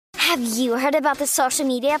Have you heard about the social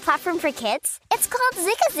media platform for kids? It's called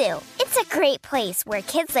Zigazoo. It's a great place where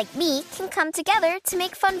kids like me can come together to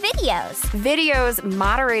make fun videos. Videos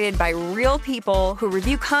moderated by real people who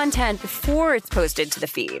review content before it's posted to the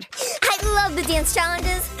feed. I love the dance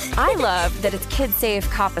challenges. I love that it's kid-safe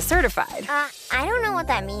COPPA certified. I don't know what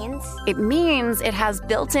that means. It means it has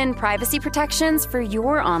built-in privacy protections for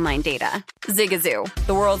your online data. Zigazoo,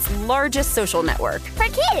 the world's largest social network. For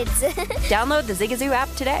kids. Download the Zigazoo app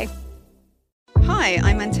today. Hi,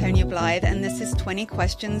 I'm Antonia Blythe, and this is 20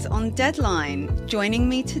 Questions on Deadline. Joining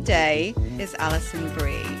me today is Alison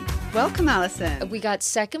Brie. Welcome, Alison. We got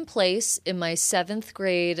second place in my 7th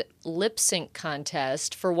grade lip sync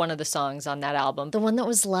contest for one of the songs on that album. The one that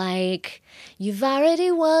was like, "You've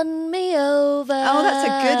already won me over." Oh, that's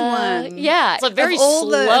a good one. Yeah. It's very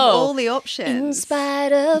slow. Of all the options. In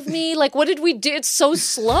spite of me. Like, what did we do? It's so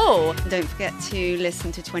slow. Don't forget to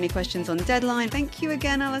listen to 20 Questions on Deadline. Thank you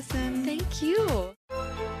again, Alison. Thank you.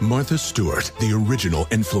 Martha Stewart, the original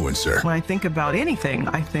influencer. When I think about anything,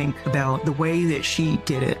 I think about the way that she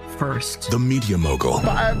did it first. The media mogul.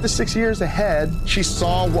 5 to 6 years ahead, she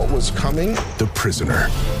saw what was coming. The prisoner.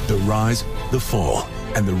 The rise, the fall,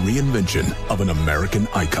 and the reinvention of an American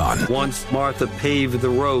icon. Once Martha paved the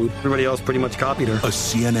road, everybody else pretty much copied her. A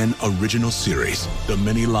CNN original series, The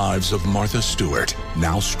Many Lives of Martha Stewart,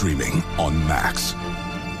 now streaming on Max.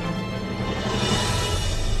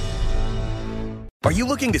 Are you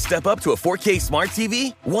looking to step up to a 4K smart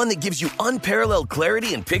TV? One that gives you unparalleled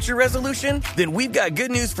clarity and picture resolution? Then we've got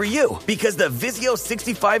good news for you, because the Vizio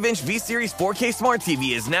 65-inch V-Series 4K smart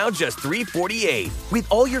TV is now just $348. With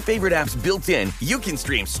all your favorite apps built in, you can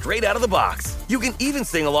stream straight out of the box. You can even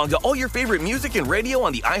sing along to all your favorite music and radio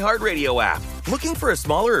on the iHeartRadio app. Looking for a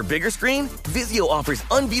smaller or bigger screen? Vizio offers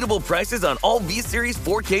unbeatable prices on all V-Series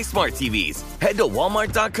 4K smart TVs. Head to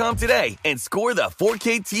Walmart.com today and score the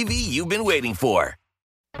 4K TV you've been waiting for.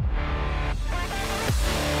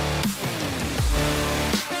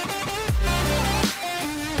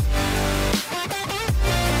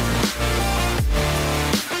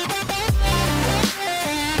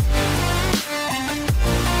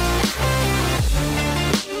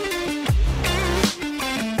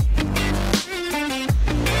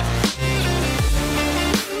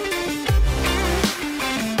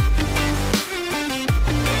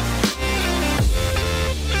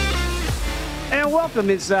 Welcome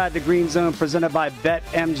inside the Green Zone, presented by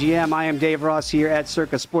BetMGM. I am Dave Ross here at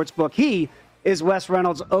Circa Sportsbook. He is Wes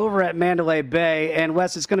Reynolds over at Mandalay Bay. And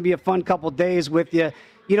Wes, it's going to be a fun couple days with you.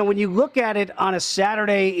 You know, when you look at it on a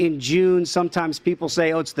Saturday in June, sometimes people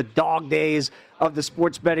say, oh, it's the dog days of the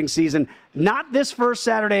sports betting season. Not this first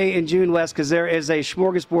Saturday in June, Wes, because there is a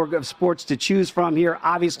smorgasbord of sports to choose from here.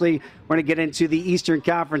 Obviously, we're going to get into the Eastern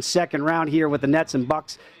Conference second round here with the Nets and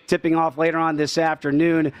Bucks tipping off later on this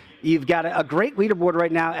afternoon. You've got a great leaderboard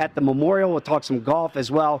right now at the Memorial. We'll talk some golf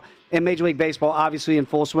as well. And Major League Baseball, obviously, in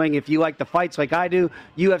full swing. If you like the fights like I do,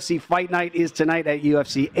 UFC Fight Night is tonight at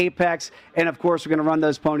UFC Apex. And, of course, we're going to run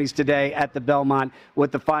those ponies today at the Belmont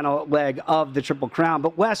with the final leg of the Triple Crown.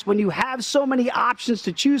 But, Wes, when you have so many options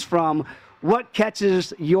to choose from, what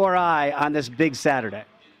catches your eye on this big Saturday?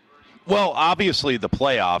 Well, obviously the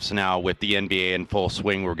playoffs now with the NBA in full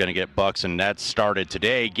swing. We're going to get Bucks and Nets started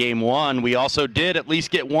today. Game 1, we also did at least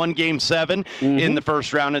get one Game 7 in the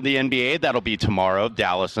first round of the NBA. That'll be tomorrow,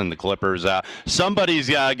 Dallas and the Clippers. Somebody's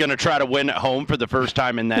going to try to win at home for the first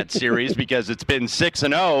time in that series because it's been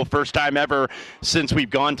 6-0, first time ever since we've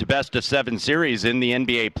gone to best-of-7 series in the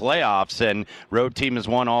NBA playoffs, and road team has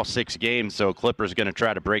won all 6 games, so Clippers going to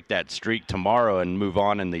try to break that streak tomorrow and move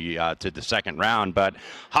on in the to the second round. But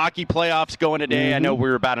hockey playoffs going today. I know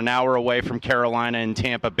we're about an hour away from Carolina and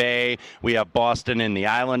Tampa Bay. We have Boston and the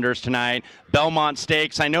Islanders tonight. Belmont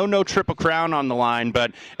Stakes. I know no Triple Crown on the line,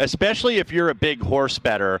 but especially if you're a big horse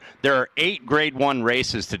bettor, there are 8 Grade 1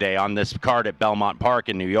 races today on this card at Belmont Park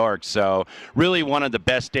in New York. So really one of the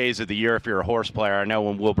best days of the year if you're a horse player. I know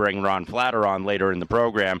we'll bring Ron Flatter on later in the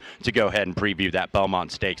program to go ahead and preview that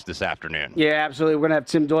Belmont Stakes this afternoon. Yeah, absolutely. We're going to have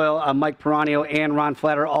Tim Doyle, Mike Peranio, and Ron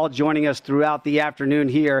Flatter all joining us throughout the afternoon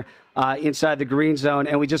here inside the Green Zone.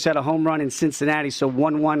 And we just had a home run in Cincinnati, so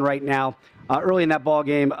 1-1 right now. Early in that ball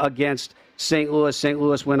game against St. Louis. St.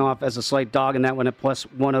 Louis went off as a slight dog in that one at plus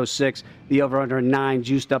 106. The over-under 9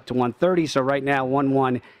 juiced up to 130. So right now,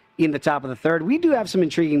 1-1 in the top of the third. We do have some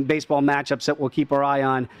intriguing baseball matchups that we'll keep our eye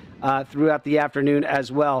on throughout the afternoon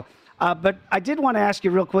as well. But I did want to ask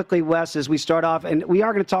you real quickly, Wes, as we start off, and we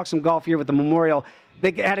are going to talk some golf here with the Memorial.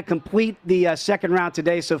 They had to complete the second round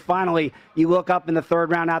today, so finally you look up in the third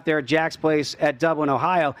round out there at Jack's Place at Dublin,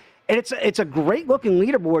 Ohio. And it's a great-looking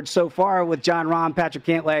leaderboard so far with Jon Rahm, Patrick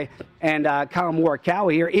Cantlay, and Collin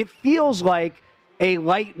Morikawa here. It feels like a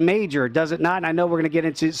light major, does it not? And I know we're going to get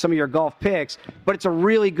into some of your golf picks, but it's a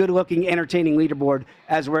really good-looking, entertaining leaderboard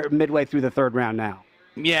as we're midway through the third round now.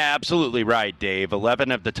 Yeah, absolutely right, Dave.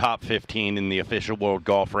 11 of the top 15 in the official World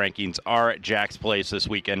Golf Rankings are at Jack's Place this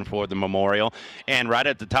weekend for the Memorial. And right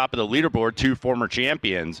at the top of the leaderboard, 2 former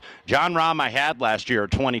champions. Jon Rahm I had last year at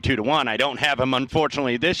 22-1. I don't have him,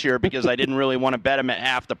 unfortunately, this year because I didn't really want to bet him at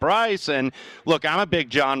half the price. And look, I'm a big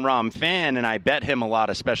Jon Rahm fan, and I bet him a lot,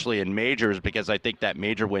 especially in majors, because I think that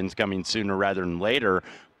major win's coming sooner rather than later.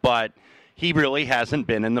 But he really hasn't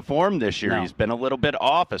been in the form this year. No. He's been a little bit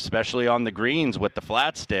off, especially on the greens with the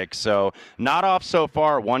flat stick. So not off so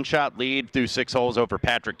far. One-shot lead through 6 holes over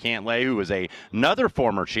Patrick Cantlay, who was another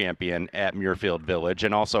former champion at Muirfield Village,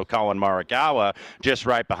 and also Collin Morikawa just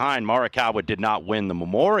right behind. Morikawa did not win the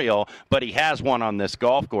Memorial, but he has won on this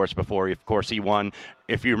golf course before. Of course, he won.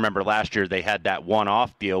 If you remember last year, they had that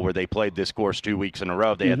one-off deal where they played this course 2 weeks in a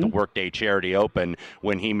row. They had the Workday Charity Open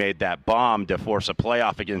when he made that bomb to force a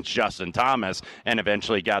playoff against Justin Thomas and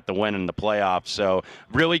eventually got the win in the playoffs. So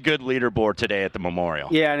really good leaderboard today at the Memorial.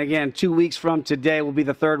 Yeah, and again, 2 weeks from today will be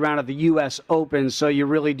the third round of the U.S. Open, so you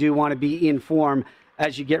really do want to be in form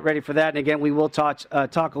as you get ready for that. And again, we will talk a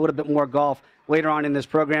little bit more golf later on in this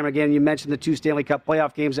program. Again, you mentioned the 2 Stanley Cup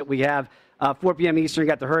playoff games that we have. 4 p.m. Eastern,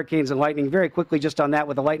 got the Hurricanes and Lightning. Very quickly, just on that,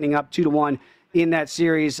 with the Lightning up 2-1 in that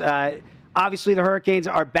series. Obviously, the Hurricanes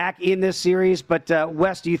are back in this series, but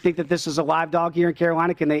Wes, do you think that this is a live dog here in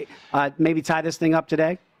Carolina? Can they maybe tie this thing up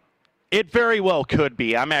today? It very well could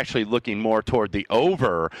be. I'm actually looking more toward the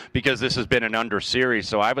over because this has been an under series,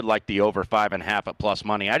 so I would like the over 5.5 at plus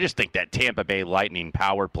money. I just think that Tampa Bay Lightning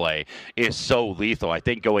power play is so lethal. I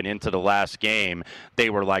think going into the last game, they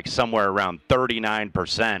were like somewhere around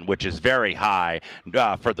 39%, which is very high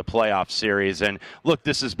for the playoff series. And look,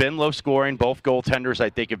 this has been low scoring. Both goaltenders, I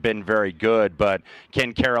think, have been very good, but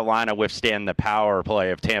can Carolina withstand the power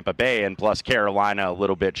play of Tampa Bay? And plus, Carolina a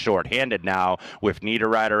little bit shorthanded now with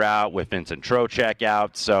Niederreiter out, with Vincent Trocheck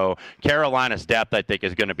out. So Carolina's depth, I think,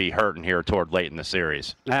 is going to be hurting here toward late in the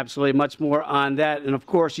series. Absolutely. Much more on that. And, of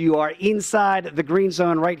course, you are inside the Green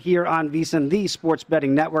Zone right here on VSiN, the Sports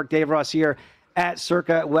Betting Network. Dave Ross here at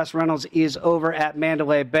Circa. Wes Reynolds is over at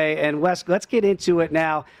Mandalay Bay. And, Wes, let's get into it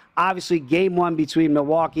now. Obviously, game 1 between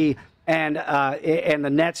Milwaukee and the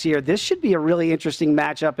Nets here. This should be a really interesting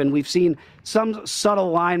matchup, and we've seen some subtle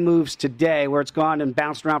line moves today where it's gone and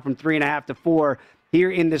bounced around from 3.5 to 4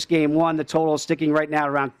 here in this game 1. The total is sticking right now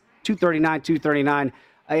around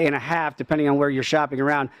 239.5, depending on where you're shopping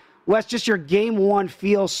around. Wes, just your game 1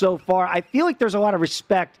 feel so far. I feel like there's a lot of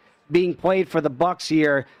respect being played for the Bucks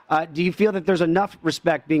here. Do you feel that there's enough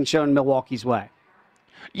respect being shown Milwaukee's way?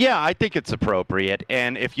 Yeah, I think it's appropriate.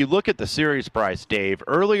 And if you look at the series price, Dave,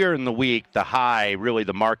 earlier in the week, the high, really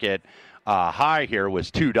the market high here was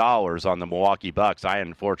 $2 on the Milwaukee Bucks. I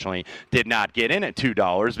unfortunately did not get in at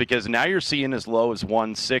 $2 because now you're seeing as low as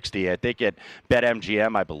 $160. I think at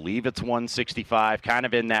BetMGM, I believe it's $165, kind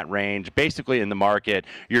of in that range. Basically in the market,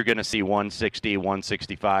 you're going to see $160,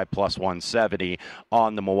 $165 plus $170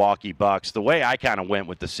 on the Milwaukee Bucks. The way I kind of went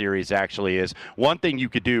with the series actually is one thing you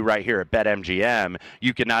could do right here at BetMGM,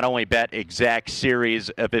 you can not only bet exact series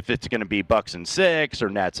of if it's going to be Bucks and 6 or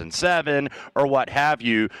Nets and 7 or what have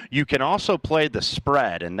you. You can also play the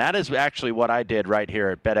spread, and that is actually what I did right here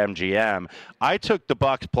at BetMGM. I took the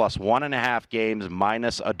Bucks plus 1.5 games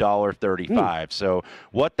minus $1.35. So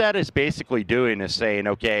what that is basically doing is saying,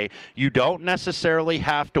 okay, you don't necessarily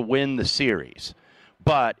have to win the series.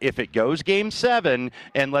 But if it goes game 7,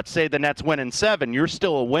 and let's say the Nets win in 7, you're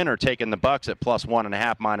still a winner taking the Bucks at plus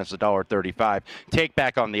 1.5 minus $1.35. Take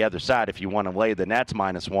back on the other side if you want to lay the Nets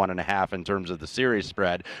minus 1.5 in terms of the series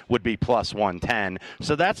spread would be plus 110.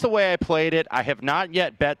 So that's the way I played it. I have not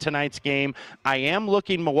yet bet tonight's game. I am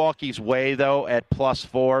looking Milwaukee's way, though, at plus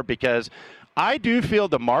 4 because I do feel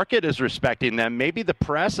the market is respecting them. Maybe the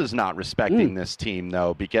press is not respecting this team,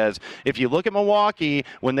 though, because if you look at Milwaukee,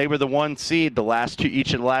 when they were the 1 seed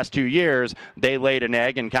each of the last 2 years, they laid an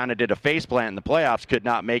egg and kind of did a faceplant in the playoffs, could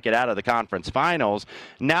not make it out of the conference finals.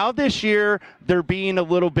 Now this year, they're being a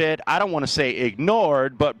little bit, I don't want to say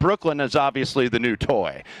ignored, but Brooklyn is obviously the new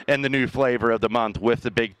toy and the new flavor of the month with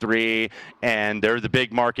the big 3, and they're the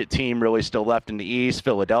big market team really still left in the East.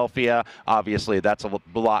 Philadelphia, obviously, that's a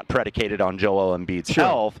lot predicated on Joel Embiid's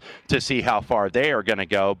health to see how far they are going to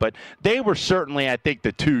go. But they were certainly, I think,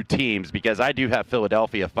 the two teams, because I do have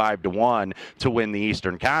Philadelphia 5-1 to win the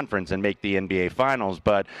Eastern Conference and make the NBA Finals.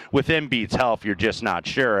 But with Embiid's health, you're just not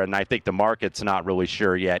sure. And I think the market's not really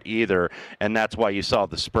sure yet either. And that's why you saw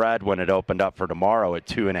the spread when it opened up for tomorrow at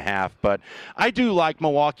 2.5. But I do like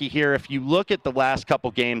Milwaukee here. If you look at the last couple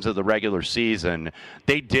games of the regular season,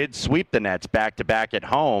 they did sweep the Nets back-to-back at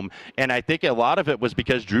home. And I think a lot of it was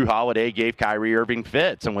because Drew Holiday gave Kyrie Irving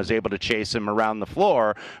fits and was able to chase him around the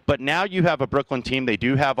floor. But now you have a Brooklyn team. They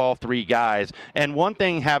do have all three guys. And one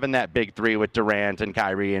thing having that big three with Durant and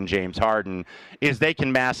Kyrie and James Harden is they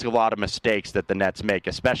can mask a lot of mistakes that the Nets make,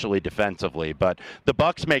 especially defensively. But the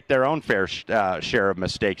Bucks make their own fair share of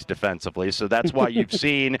mistakes defensively. So that's why you've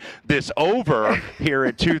seen this over here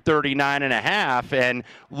at 239.5. And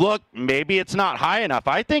look, maybe it's not high enough.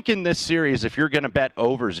 I think in this series, if you're going to bet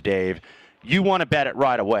overs, Dave, you want to bet it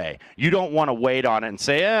right away. You don't want to wait on it and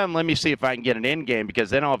say, let me see if I can get an in game, because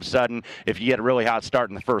then all of a sudden, if you get a really hot start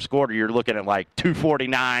in the first quarter, you're looking at like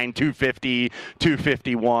 249, 250,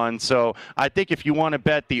 251. So I think if you want to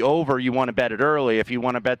bet the over, you want to bet it early. If you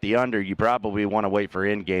want to bet the under, you probably want to wait for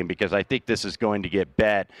in game, because I think this is going to get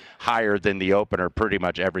bet higher than the opener pretty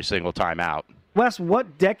much every single time out. Wes,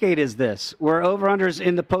 what decade is this where over-unders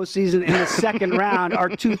in the postseason in the second round are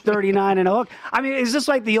 239 and a hook? I mean, is this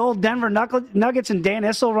like the old Denver Nuggets and Dan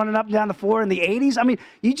Issel running up and down the floor in the 80s? I mean,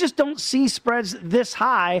 you just don't see spreads this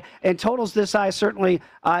high and totals this high, certainly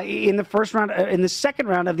in the first round, in the second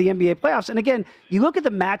round of the NBA playoffs. And again, you look at the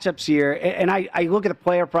matchups here, and I look at the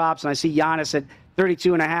player props, and I see Giannis at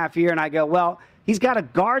 32.5 here, and I go, well, he's got to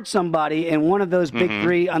guard somebody in one of those big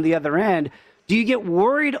three on the other end. Do you get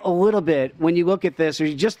worried a little bit when you look at this, or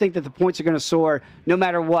you just think that the points are going to soar no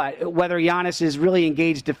matter what, whether Giannis is really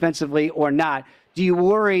engaged defensively or not? Do you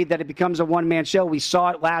worry that it becomes a one-man show? We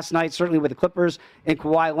saw it last night, certainly with the Clippers and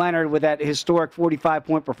Kawhi Leonard with that historic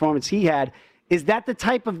 45-point performance he had. Is that the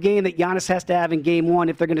type of game that Giannis has to have in Game 1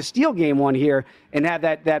 if they're going to steal Game 1 here and have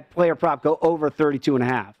that player prop go over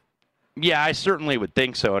 32.5? Yeah, I certainly would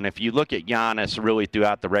think so. And if you look at Giannis really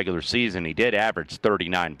throughout the regular season, he did average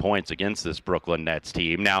 39 points against this Brooklyn Nets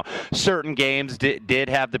team. Now, certain games did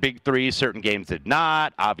have the big three, certain games did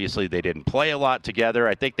not. Obviously, they didn't play a lot together.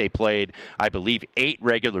 I think they played, I believe, 8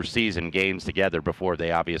 regular season games together before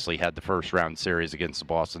they obviously had the first round series against the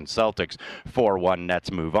Boston Celtics. 4-1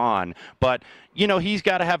 Nets move on. But you know, he's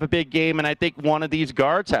got to have a big game, and I think one of these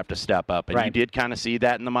guards have to step up. And you did kind of see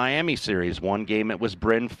that in the Miami series. One game it was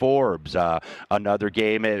Bryn Forbes. Another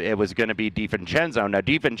game it was going to be DiVincenzo. Now,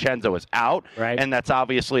 DiVincenzo is out, and that's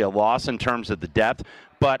obviously a loss in terms of the depth.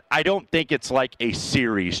 But I don't think it's like a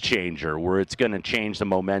series changer where it's going to change the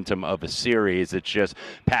momentum of a series. It's just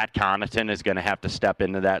Pat Connaughton is going to have to step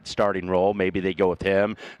into that starting role. Maybe they go with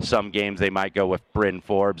him. Some games they might go with Bryn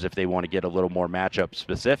Forbes if they want to get a little more matchup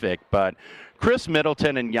specific. But Chris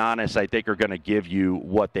Middleton and Giannis, I think, are going to give you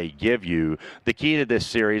what they give you. The key to this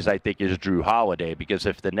series, I think, is Drew Holiday, because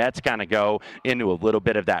if the Nets kind of go into a little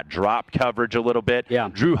bit of that drop coverage a little bit,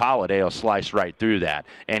 Drew Holiday will slice right through that,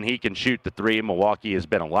 and he can shoot the three. Milwaukee has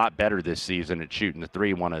been a lot better this season at shooting the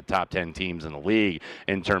three, one of the top 10 teams in the league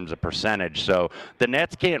in terms of percentage. So the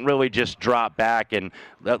Nets can't really just drop back and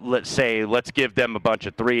let's give them a bunch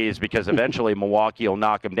of threes, because eventually Milwaukee will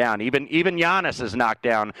knock them down. Even Giannis has knocked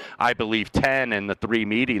down, I believe, 10 in the 3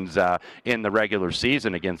 meetings in the regular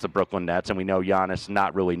season against the Brooklyn Nets, and we know Giannis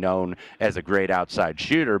not really known as a great outside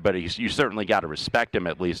shooter, but you certainly got to respect him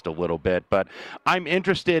at least a little bit. But I'm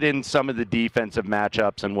interested in some of the defensive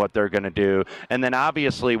matchups and what they're going to do. And then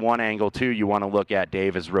obviously one angle, too, you want to look at,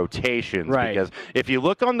 Dave, is rotations. Because if you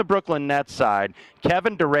look on the Brooklyn Nets side,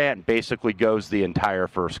 Kevin Durant basically goes the entire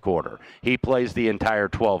first quarter. He plays the entire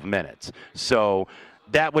 12 minutes. So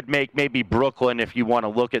that would make maybe Brooklyn, if you want to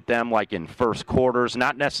look at them like in first quarters,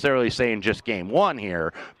 not necessarily saying just game 1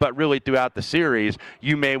 here, but really throughout the series,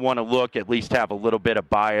 you may want to look, at least have a little bit of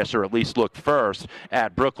bias, or at least look first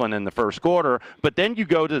at Brooklyn in the first quarter. But then you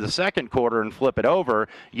go to the second quarter and flip it over.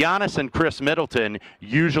 Giannis and Chris Middleton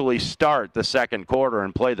usually start the second quarter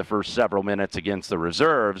and play the first several minutes against the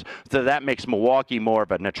reserves. So that makes Milwaukee more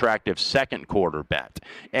of an attractive second quarter bet.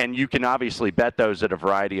 And you can obviously bet those at a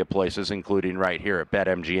variety of places, including right here at Bet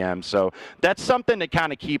BetMGM. So that's something to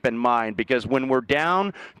kind of keep in mind, because when we're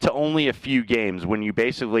down to only a few games, when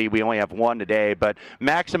we only have one today, but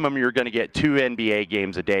maximum you're going to get 2 NBA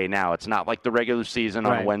games a day now. It's not like the regular season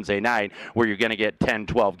on a Wednesday night where you're going to get 10,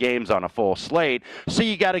 12 games on a full slate. So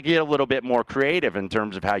you got to get a little bit more creative in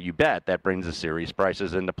terms of how you bet. That brings the series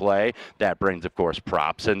prices into play. That brings, of course,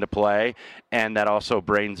 props into play. And that also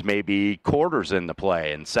brings maybe quarters into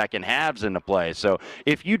play and second halves into play. So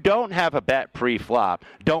if you don't have a bet pre-flop,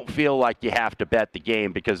 don't feel like you have to bet the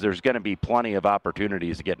game, because there's going to be plenty of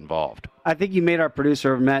opportunities to get involved. I think you made our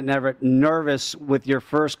producer, Matt Neverett, nervous with your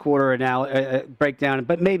first quarter breakdown,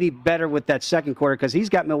 but maybe better with that second quarter, because he's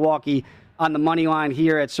got Milwaukee on the money line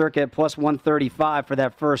here at circa plus 135 for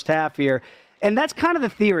that first half here. And that's kind of the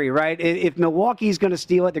theory, right? If Milwaukee's going to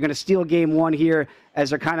steal it, they're going to steal game one here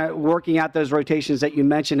as they're kind of working out those rotations that you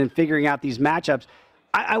mentioned and figuring out these matchups.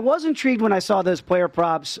 I was intrigued when I saw those player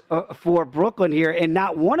props for Brooklyn here, and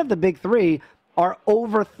not one of the big three are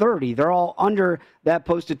over 30. They're all under that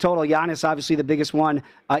posted total. Giannis, obviously the biggest one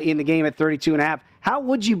in the game at 32.5. How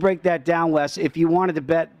would you break that down, Wes, if you wanted to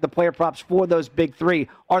bet the player props for those big three?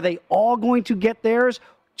 Are they all going to get theirs?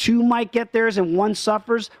 2 might get theirs and 1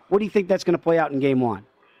 suffers? What do you think that's going to play out in game 1?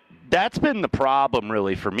 That's been the problem,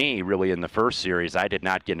 really, for me, really, in the first series. I did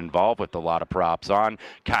not get involved with a lot of props on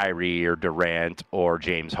Kyrie or Durant or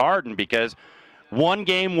James Harden, because one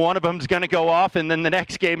game, one of them is going to go off, and then the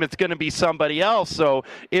next game it's going to be somebody else. So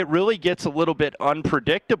it really gets a little bit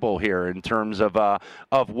unpredictable here in terms of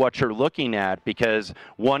what you're looking at, because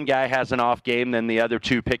one guy has an off game, then the other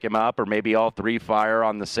 2 pick him up, or maybe all 3 fire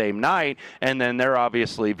on the same night, and then they're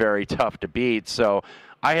obviously very tough to beat. So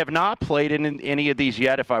I have not played in any of these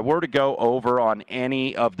yet. If I were to go over on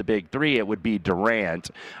any of the big three, it would be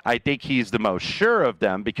Durant. I think he's the most sure of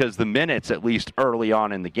them, because the minutes, at least early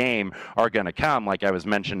on in the game, are going to come, like I was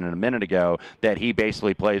mentioning a minute ago, that he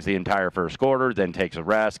basically plays the entire first quarter, then takes a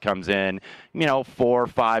rest, comes in, 4 or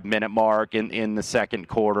 5 minute mark in the second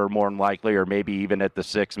quarter, more than likely, or maybe even at the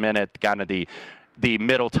 6 minute, kind of the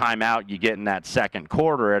middle timeout you get in that second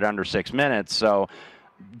quarter at under 6 minutes. So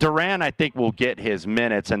Durant, I think, will get his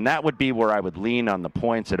minutes, and that would be where I would lean on the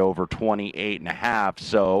points at over 28.5.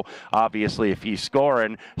 So obviously, if he's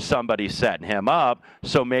scoring, somebody's setting him up.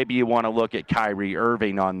 So maybe you want to look at Kyrie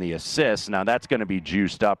Irving on the assists. Now, that's going to be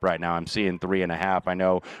juiced up right now. I'm seeing 3.5. I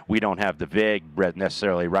know we don't have the VIG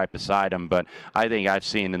necessarily right beside him, but I think I've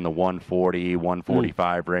seen in the 140,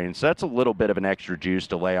 145 range. So that's a little bit of an extra juice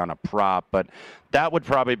to lay on a prop, but that would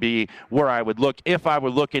probably be where I would look if I were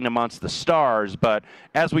looking amongst the stars. But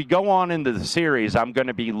as we go on into the series, I'm going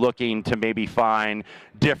to be looking to maybe find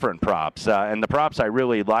different props. And the props I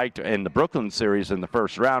really liked in the Brooklyn series in the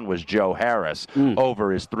first round was Joe Harris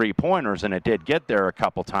over his 3-pointers, and it did get there a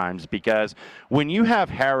couple times, because when you have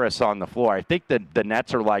Harris on the floor, I think that the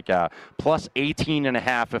Nets are like a plus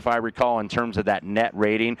 18.5, if I recall, in terms of that net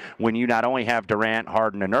rating, when you not only have Durant,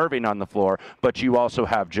 Harden, and Irving on the floor, but you also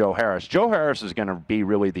have Joe Harris. Joe Harris is going to be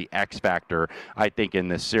really the X factor, I think, in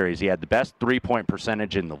this series. He had the best 3-point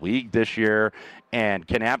percentage in the league this year and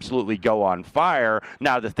can absolutely go on fire.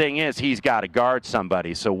 Now, the thing is, he's got to guard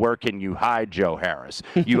somebody, so where can you hide Joe Harris?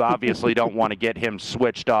 You obviously don't want to get him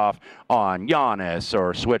switched off on Giannis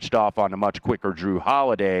or switched off on a much quicker Drew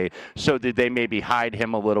Holiday, so that they maybe hide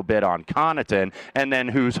him a little bit on Connaughton. And then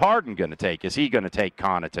who's Harden going to take? Is he going to take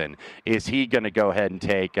Connaughton? Is he going to go ahead and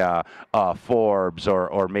take Forbes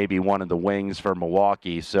or maybe one of the wings for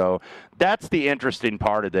Milwaukee? So that's the interesting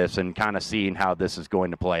part of this, and kind of seeing how this is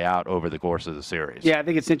going to play out over the course of the series. Yeah, I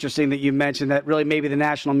think it's interesting that you mentioned that really maybe the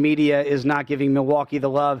national media is not giving Milwaukee the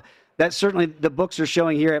love. That certainly the books are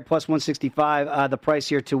showing here at plus 165, the price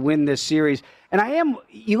here to win this series. And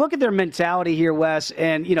you look at their mentality here, Wes,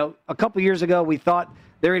 and, a couple years ago we thought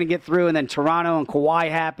they were going to get through, and then Toronto and Kawhi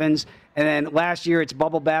happens. And then last year it's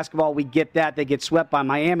bubble basketball. We get that. They get swept by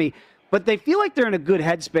Miami. But they feel like they're in a good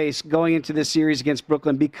headspace going into this series against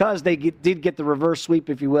Brooklyn, because they did get the reverse sweep,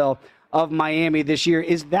 if you will, of Miami this year.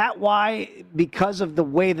 Is that why, because of the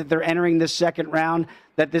way that they're entering this second round,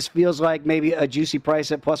 that this feels like maybe a juicy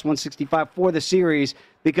price at plus 165 for the series?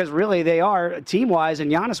 Because really they are, team-wise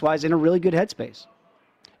and Giannis-wise, in a really good headspace.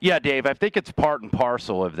 Yeah, Dave, I think it's part and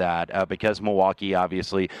parcel of that, because Milwaukee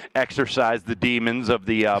obviously exercised the demons of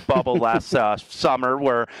the bubble last summer,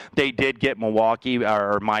 where they did get Miami,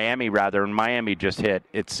 and Miami just hit,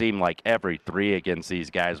 it seemed like, every 3 against these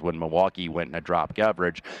guys when Milwaukee went in a drop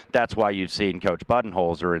coverage. That's why you've seen Coach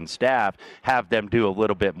Budenholzer and staff have them do a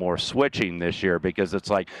little bit more switching this year, because it's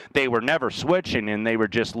like they were never switching and they were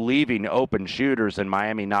just leaving open shooters, and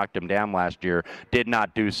Miami knocked them down last year. Did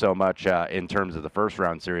not do so much in terms of the first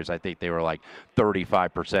round series. series. I think they were like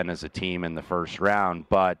 35% as a team in the first round.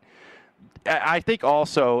 But I think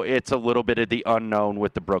also it's a little bit of the unknown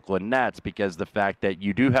with the Brooklyn Nets because the fact that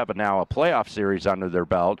you do have now a playoff series under their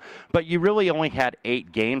belt, but you really only had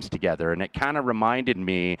 8 games together. And it kind of reminded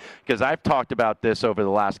me, because I've talked about this over the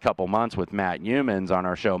last couple months with Matt Humans on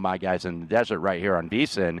our show, My Guys in the Desert, right here on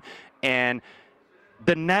VSiN. And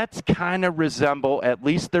the Nets kind of resemble, at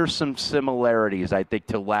least there's some similarities, I think,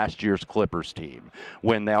 to last year's Clippers team.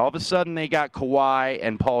 When all of a sudden they got Kawhi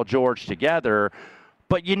and Paul George together,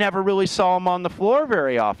 but you never really saw them on the floor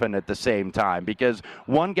very often at the same time because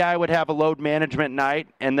one guy would have a load management night,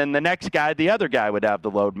 and then the next guy, the other guy, would have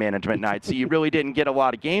the load management night. So you really didn't get a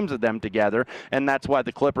lot of games of them together, and that's why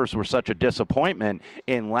the Clippers were such a disappointment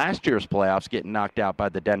in last year's playoffs, getting knocked out by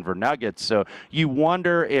the Denver Nuggets. So you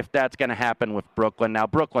wonder if that's going to happen with Brooklyn. Now,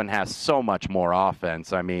 Brooklyn has so much more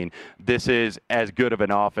offense. I mean, this is as good of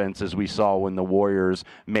an offense as we saw when the Warriors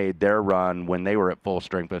made their run when they were at full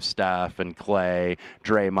strength with Steph and Clay,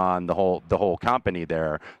 Draymond, the whole company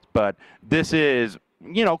there. But this is,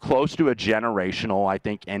 close to a generational, I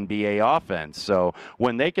think, NBA offense. So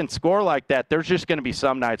when they can score like that, there's just going to be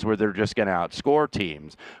some nights where they're just going to outscore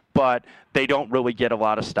teams. But they don't really get a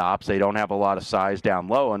lot of stops. They don't have a lot of size down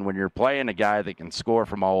low. And when you're playing a guy that can score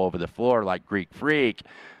from all over the floor like Greek Freak,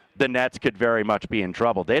 the Nets could very much be in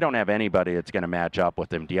trouble. They don't have anybody that's going to match up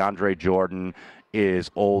with him. DeAndre Jordan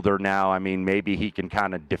is older now. I mean, maybe he can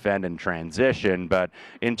kind of defend and transition, but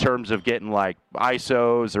in terms of getting like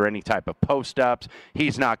ISOs or any type of post-ups,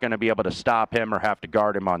 he's not going to be able to stop him or have to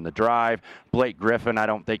guard him on the drive. Blake Griffin, I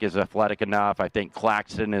don't think, is athletic enough. I think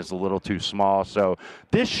Claxton is a little too small. So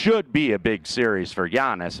this should be a big series for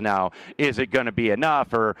Giannis. Now, is it going to be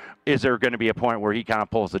enough, or is there going to be a point where he kind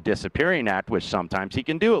of pulls the disappearing act, which sometimes he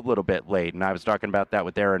can do a little bit late? And I was talking about that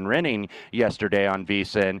with Aaron Renning yesterday on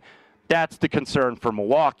VSiN. That's the concern for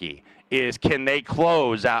Milwaukee, is can they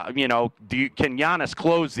close out, can Giannis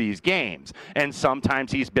close these games? And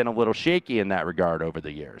sometimes he's been a little shaky in that regard over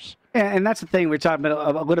the years. And that's the thing we were talking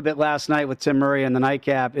about a little bit last night with Tim Murray and the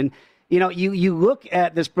Nightcap. And, you look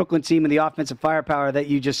at this Brooklyn team and the offensive firepower that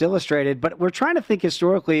you just illustrated, but we're trying to think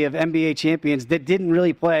historically of NBA champions that didn't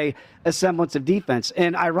really play a semblance of defense.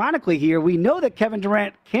 And ironically here, we know that Kevin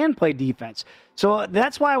Durant can play defense. So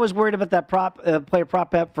that's why I was worried about that player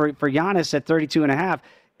prop bet for Giannis at 32.5.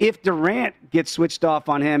 If Durant gets switched off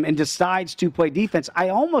on him and decides to play defense, I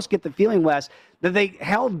almost get the feeling, Wes, that they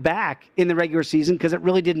held back in the regular season because it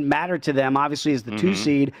really didn't matter to them, obviously, as the 2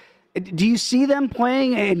 seed. Do you see them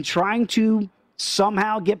playing and trying to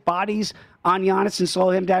somehow get bodies on Giannis and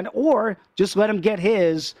slow him down, or just let him get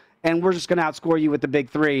his, and we're just going to outscore you with the big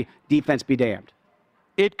 3, defense be damned?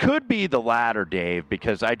 It could be the latter, Dave,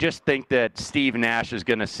 because I just think that Steve Nash is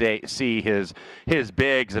going to see his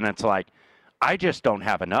bigs, and it's like, I just don't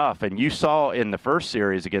have enough. And you saw in the first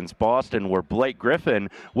series against Boston where Blake Griffin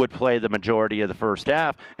would play the majority of the first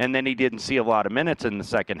half, and then he didn't see a lot of minutes in the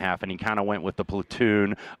second half, and he kind of went with the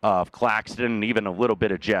platoon of Claxton and even a little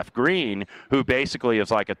bit of Jeff Green, who basically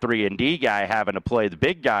is like a 3-and-D guy having to play the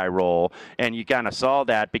big guy role. And you kind of saw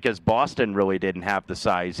that because Boston really didn't have the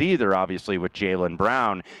size either, obviously, with Jaylen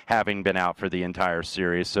Brown having been out for the entire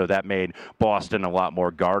series. So that made Boston a lot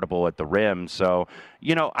more guardable at the rim. So,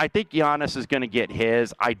 I think Giannis is going to get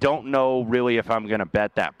his. I don't know really if I'm going to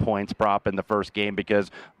bet that points prop in the first game because,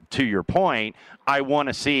 to your point, I want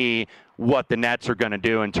to see what the Nets are going to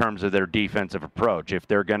do in terms of their defensive approach. If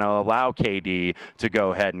they're going to allow KD to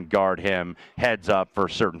go ahead and guard him heads up for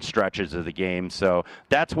certain stretches of the game. So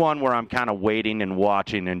that's one where I'm kind of waiting and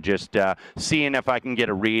watching and just seeing if I can get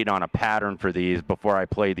a read on a pattern for these before I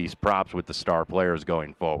play these props with the star players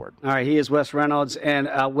going forward. All right, he is Wes Reynolds. And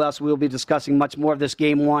Wes, we'll be discussing much more of this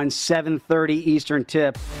game 1, 7:30 Eastern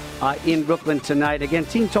tip in Brooklyn tonight. Again,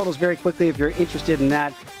 team totals very quickly if you're interested in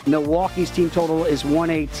that. Milwaukee's team total is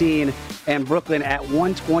 118 and Brooklyn at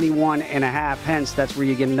 121.5. Hence, that's where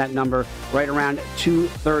you're getting that number right around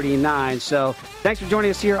 239. So thanks for joining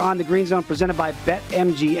us here on the Green Zone presented by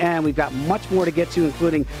BetMGM. We've got much more to get to,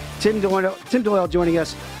 including Tim Doyle joining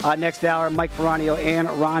us next hour, Mike Ferranio and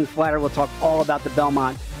Ron Flatter. We'll talk all about the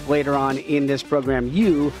Belmont later on in this program.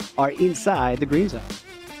 You are inside the Green Zone.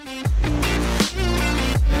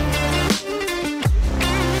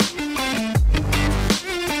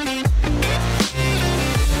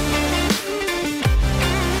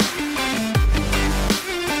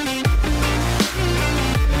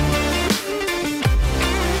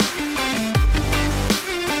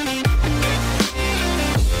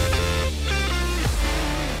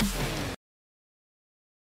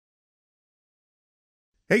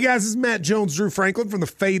 Hey guys, this is Matt Jones, Drew Franklin from the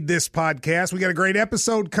Fade This podcast. We got a great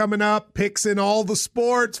episode coming up, picks in all the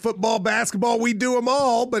sports, football, basketball, we do them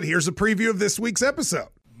all, but here's a preview of this week's episode.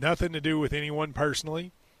 Nothing to do with anyone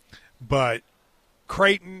personally, but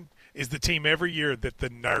Creighton is the team every year that the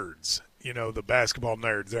nerds, the basketball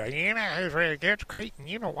nerds, they're like, against Creighton,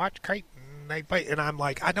 watch Creighton. They play, and I'm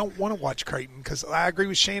like, I don't want to watch Creighton because I agree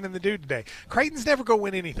with Shane and the dude today. Creighton's never going to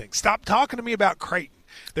win anything. Stop talking to me about Creighton.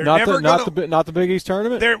 They're not never not the Big East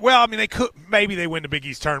tournament. They could maybe they win the Big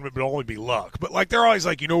East tournament, but it'll only be luck. But they're always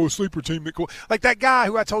like, a sleeper team that like that guy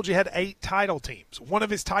who I told you had 8 title teams. One of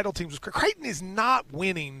his title teams was Creighton is not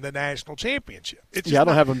winning the national championship. I don't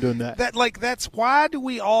have them doing that. That's why do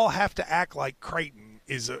we all have to act like Creighton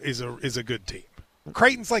is a good team?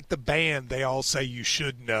 Creighton's like the band they all say you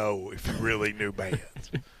should know if you really knew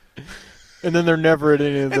bands. And then they're never at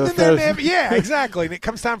any of the yeah, exactly. And it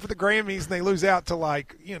comes time for the Grammys, and they lose out to,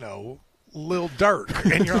 Lil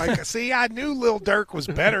Durk. And you're like, see, I knew Lil Durk was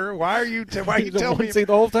better. Why are you telling me? See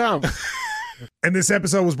the whole time. And this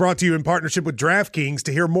episode was brought to you in partnership with DraftKings.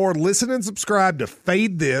 To hear more, listen and subscribe to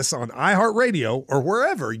Fade This on iHeartRadio or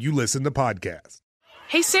wherever you listen to podcasts.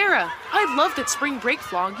 Hey, Sarah, I love that spring break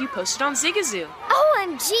vlog you posted on Zigazoo.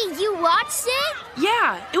 OMG, you watched it?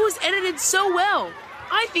 Yeah, it was edited so well.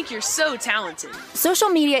 I think you're so talented. Social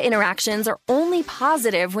media interactions are only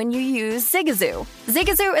positive when you use Zigazoo.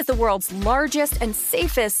 Zigazoo is the world's largest and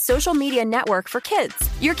safest social media network for kids.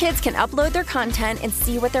 Your kids can upload their content and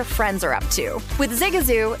see what their friends are up to. With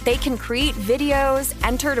Zigazoo, they can create videos,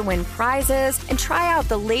 enter to win prizes, and try out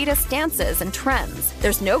the latest dances and trends.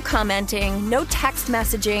 There's no commenting, no text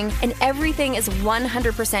messaging, and everything is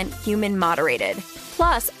 100% human moderated.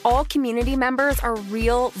 Plus, all community members are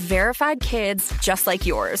real, verified kids just like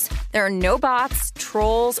yours. There are no bots,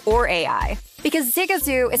 trolls, or AI. Because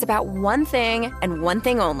Zigazoo is about one thing and one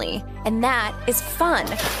thing only, and that is fun.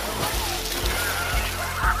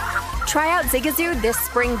 Try out Zigazoo this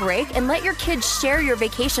spring break and let your kids share your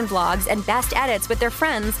vacation vlogs and best edits with their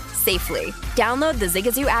friends safely. Download the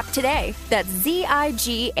Zigazoo app today. That's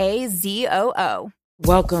Zigazoo.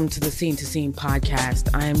 Welcome to the Scene to Scene podcast.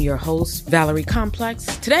 I am your host, Valerie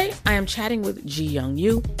Complex. Today, I am chatting with Ji Young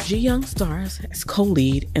Yu. Ji Young stars as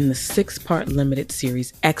co-lead in the 6-part limited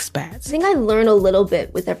series Expats. I think I learn a little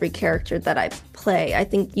bit with every character that I play. I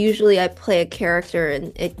think usually I play a character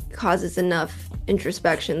and it causes enough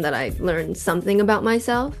introspection that I learn something about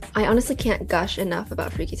myself. I honestly can't gush enough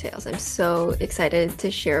about Freaky Tales. I'm so excited to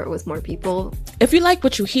share it with more people. If you like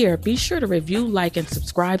what you hear, be sure to review, like, and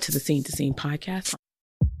subscribe to the Scene to Scene podcast.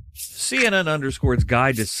 CNN_'s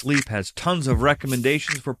Guide to Sleep has tons of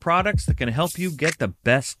recommendations for products that can help you get the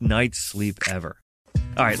best night's sleep ever.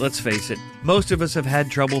 All right, let's face it, most of us have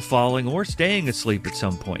had trouble falling or staying asleep at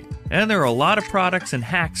some point, and there are a lot of products and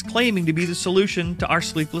hacks claiming to be the solution to our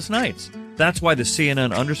sleepless nights. That's why the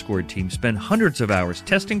CNN_ team spend hundreds of hours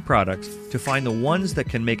testing products to find the ones that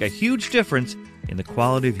can make a huge difference in the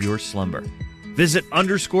quality of your slumber. Visit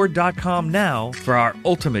underscore.com now for our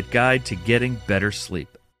ultimate guide to getting better sleep.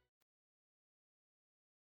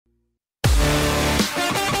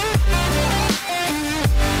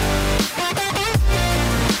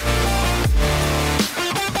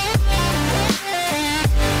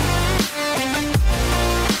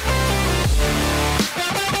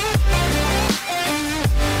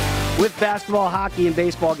 With basketball, hockey, and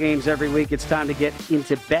baseball games every week, it's time to get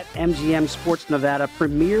into BetMGM Sports Nevada,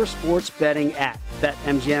 premier sports betting app.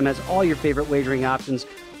 BetMGM has all your favorite wagering options,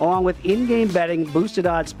 along with in-game betting, boosted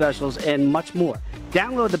odds specials, and much more.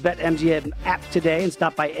 Download the BetMGM app today and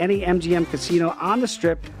stop by any MGM casino on the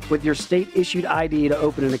Strip with your state-issued ID to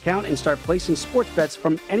open an account and start placing sports bets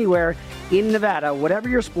from anywhere in Nevada. Whatever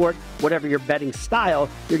your sport, whatever your betting style,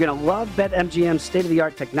 you're going to love BetMGM's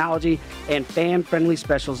state-of-the-art technology and fan-friendly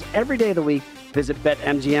specials every day of the week. Visit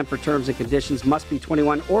BetMGM for terms and conditions. Must be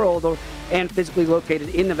 21 or older and physically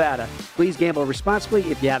located in Nevada. Please gamble responsibly.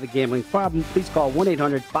 If you have a gambling problem, please call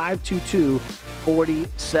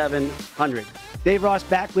 1-800-522-4700. Dave Ross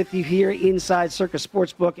back with you here inside Circus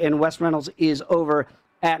Sportsbook, and Wes Reynolds is over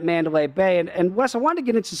at Mandalay Bay. And Wes, I wanted to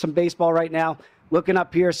get into some baseball right now. Looking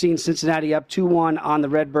up here, seeing Cincinnati up 2-1 on the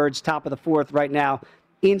Redbirds, top of the fourth right now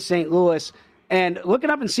in St. Louis. And looking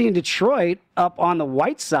up and seeing Detroit up on the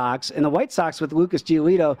White Sox, and the White Sox with Lucas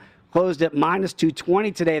Giolito closed at minus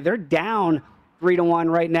 220 today. They're down 3-1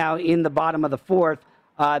 right now in the bottom of the fourth.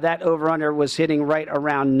 That over-under was hitting right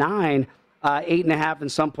around 9, 8.5 in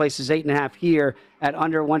some places, 8.5 here at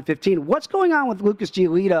under 115. What's going on with Lucas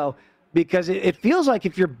Giolito? Because it feels like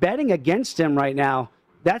if you're betting against him right now,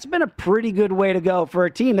 that's been a pretty good way to go for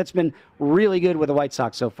a team that's been really good with the White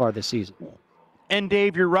Sox so far this season. And,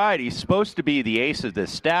 Dave, you're right. He's supposed to be the ace of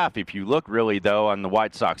this staff. If you look really, though, on the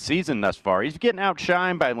White Sox season thus far, he's getting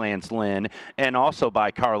outshined by Lance Lynn and also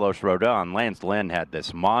by Carlos Rodon. Lance Lynn had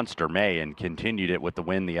this monster May and continued it with the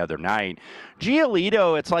win the other night.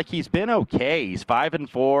 Giolito, it's like he's been okay. He's 5-4,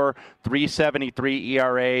 3.73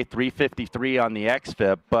 ERA, 3.53 on the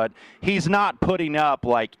xFIP, but he's not putting up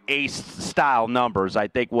like ace-style numbers, I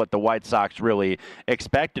think what the White Sox really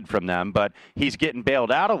expected from them. But he's getting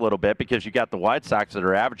bailed out a little bit because you got the White Sox that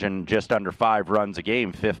are averaging just under 5 runs a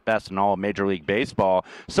game, 5th best in all of Major League Baseball.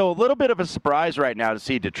 So a little bit of a surprise right now to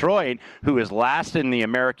see Detroit, who is last in the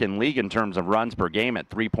American League in terms of runs per game at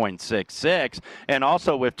 3.66, and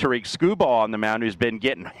also with Tariq Skubal on the mound, who's been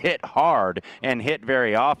getting hit hard and hit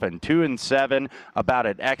very often. 2-7, about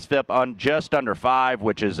an xFIP on just under 5,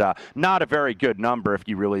 which is not a very good number if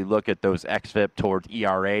you really look at those xFIP towards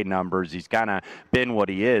ERA numbers. He's kind of been what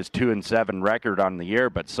he is, 2-7 record on the year,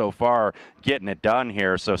 but so far getting it done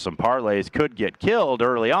here. So some parlays could get killed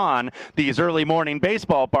early on, these early morning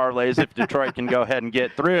baseball parlays, if Detroit can go ahead and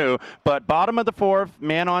get through. But bottom of the 4th,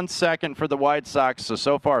 man on second for the White Sox.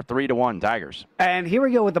 So far 3-1 Tigers. And here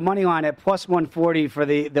we go with the money line at plus 140 for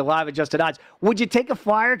the live adjusted odds. Would you take a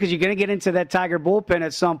flyer? Because you're going to get into that Tiger bullpen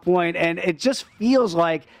at some point, and it just feels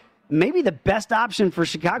like maybe the best option for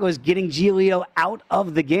Chicago is getting Giolito out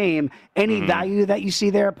of the game. Any value that you see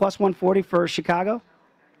there at plus 140 for Chicago?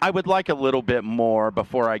 I would like a little bit more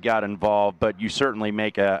before I got involved, but you certainly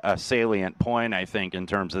make a salient point, I think, in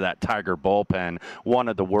terms of that Tiger bullpen, one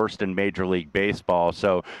of the worst in Major League Baseball.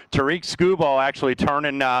 So Tariq Skubal actually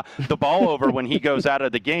turning the ball over when he goes out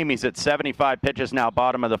of the game. He's at 75 pitches now,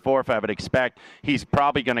 bottom of the 4th. I would expect he's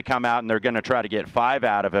probably going to come out and they're going to try to get 5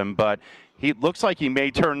 out of him, but he looks like he may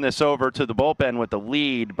turn this over to the bullpen with the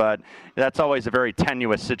lead, but that's always a very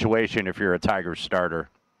tenuous situation if you're a Tigers starter.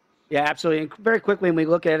 Yeah, absolutely. And very quickly, when we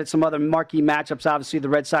look at it, some other marquee matchups, obviously the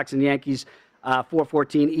Red Sox and Yankees,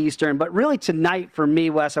 4:14 Eastern. But really tonight for me,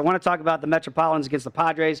 Wes, I want to talk about the Metropolitans against the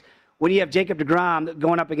Padres. When you have Jacob deGrom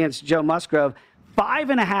going up against Joe Musgrove,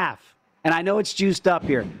 5.5. And I know it's juiced up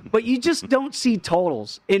here, but you just don't see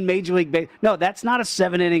totals in Major League Baseball. No, that's not a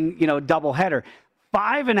 7-inning, doubleheader.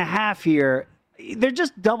 5.5 here. They're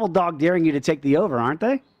just double dog daring you to take the over, aren't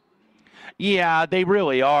they? Yeah, they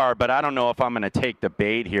really are, but I don't know if I'm going to take the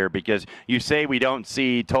bait here because you say we don't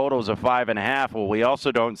see totals of 5.5. Well, we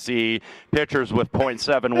also don't see pitchers with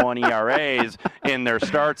 .71 ERAs in their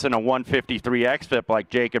starts and a 153 xFIP like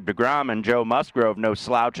Jacob deGrom, and Joe Musgrove, no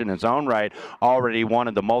slouch in his own right, already one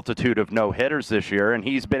of the multitude of no-hitters this year, and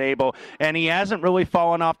he's been able, and he hasn't really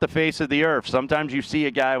fallen off the face of the earth. Sometimes you see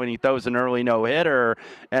a guy when he throws an early no-hitter,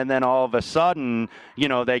 and then all of a sudden,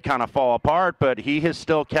 they kind of fall apart, but he has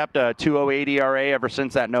still kept a 2.08 ERA ever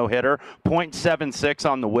since that no-hitter, .76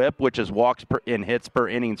 on the whip, which is walks in hits per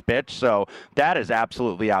innings pitched. So that is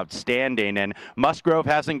absolutely outstanding. And Musgrove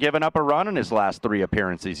hasn't given up a run in his last 3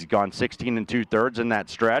 appearances. He's gone 16 2/3 in that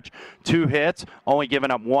stretch, 2 hits, only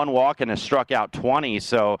given up 1 walk, and has struck out 20.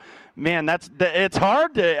 So, man, it's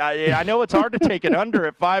hard to. I know it's hard to take it under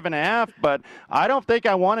at 5.5, but I don't think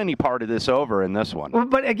I want any part of this over in this one. Well,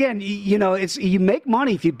 but again, you make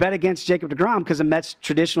money if you bet against Jacob deGrom because the Mets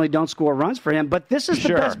traditionally don't score runs for him. But this is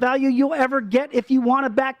the best value you'll ever get if you want to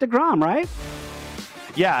back deGrom, right?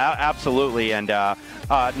 Yeah, absolutely. And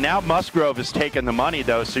now Musgrove has taken the money,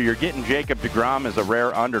 though, so you're getting Jacob deGrom as a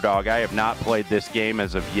rare underdog. I have not played this game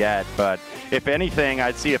as of yet, but if anything,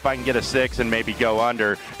 I'd see if I can get a 6 and maybe go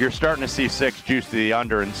under. You're starting to see 6 juice to the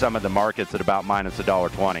under in some of the markets at about minus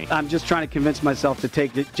 $1.20. I'm just trying to convince myself to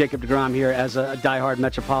take Jacob deGrom here as a diehard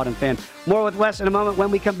Metropolitan fan. More with Wes in a moment.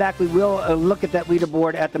 When we come back, we will look at that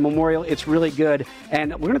leaderboard at the Memorial. It's really good.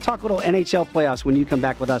 And we're going to talk a little NHL playoffs when you come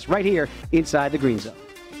back with us right here inside the Green Zone.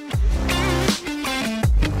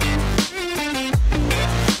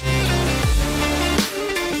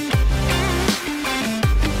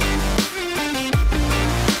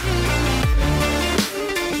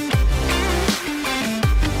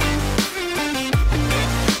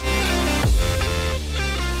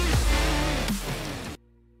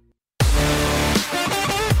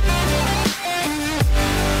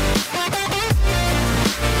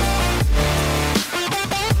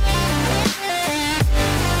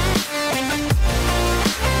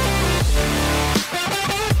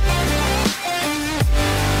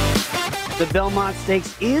 The Belmont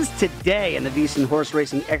Stakes is today, and the VSiN horse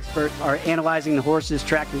racing experts are analyzing the horses,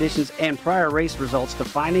 track conditions, and prior race results to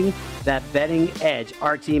finding that betting edge.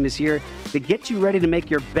 Our team is here to get you ready to make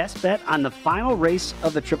your best bet on the final race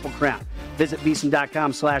of the Triple Crown. Visit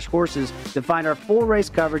VSiN.com/horses to find our full race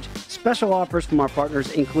coverage, special offers from our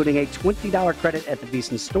partners, including a $20 credit at the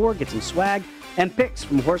VSiN store. Get some swag and picks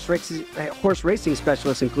from horse racing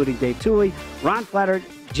specialists including Dave Tooley, Ron Flatter,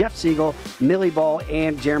 Jeff Siegel, Millie Ball,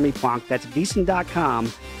 and Jeremy Plonk. That's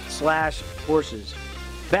VSiN.com/horses.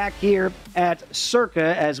 Back here at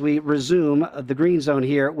Circa as we resume the Green Zone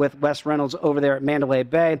here with Wes Reynolds over there at Mandalay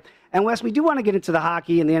Bay. And Wes, we do want to get into the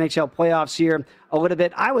hockey and the NHL playoffs here a little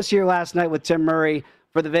bit. I was here last night with Tim Murray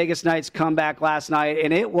for the Vegas Knights comeback last night,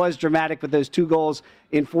 and it was dramatic with those 2 goals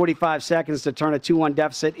in 45 seconds to turn a 2-1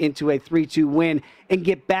 deficit into a 3-2 win and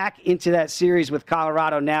get back into that series with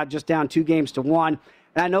Colorado now just down 2-1.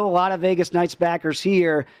 And I know a lot of Vegas Knights backers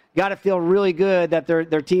here got to feel really good that their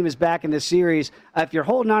team is back in this series. If you're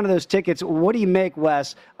holding on to those tickets, what do you make,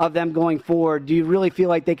 Wes, of them going forward? Do you really feel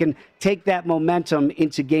like they can take that momentum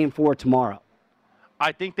into Game 4 tomorrow?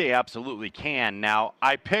 I think they absolutely can. Now,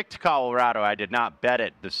 I picked Colorado. I did not bet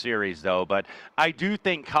it the series, though, but I do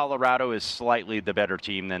think Colorado is slightly the better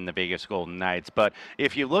team than the Vegas Golden Knights. But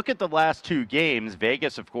if you look at the last 2 games,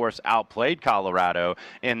 Vegas, of course, outplayed Colorado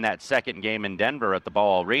in that second game in Denver at the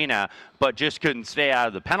Ball Arena, but just couldn't stay out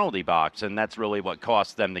of the penalty box, and that's really what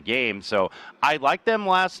cost them the game. So I liked them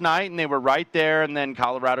last night, and they were right there, and then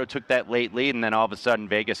Colorado took that late lead, and then all of a sudden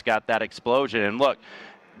Vegas got that explosion. And look,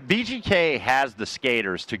 VGK has the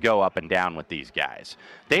skaters to go up and down with these guys.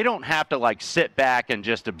 They don't have to sit back and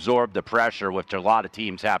just absorb the pressure, which a lot of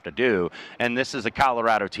teams have to do. And this is a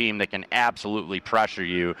Colorado team that can absolutely pressure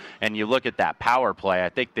you. And you look at that power play, I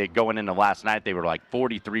think going into last night, they were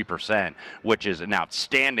 43%, which is an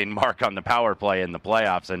outstanding mark on the power play in the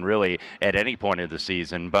playoffs and really at any point of the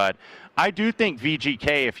season. But I do think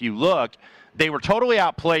VGK, if you look, they were totally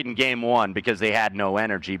outplayed in Game 1 because they had no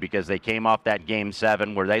energy, because they came off that Game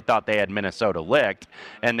 7 where they thought they had Minnesota licked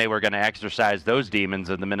and they were going to exercise those demons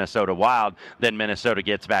of the Minnesota Wild. Then Minnesota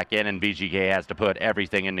gets back in and VGK has to put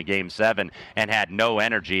everything into Game 7 and had no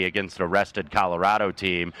energy against a rested Colorado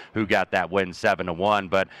team who got that win 7-1.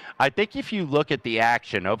 But I think if you look at the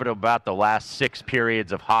action over about the last 6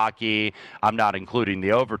 periods of hockey, I'm not including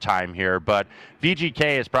the overtime here, but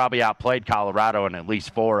VGK has probably outplayed Colorado in at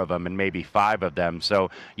least 4 of them and maybe 5 of them. So,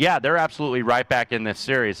 yeah, they're absolutely right back in this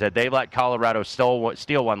series. Had they let Colorado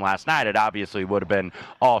steal one last night, it obviously would have been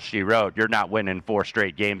all she wrote. You're not winning 4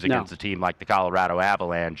 straight games against a team like the Colorado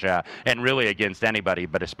Avalanche, and really against anybody,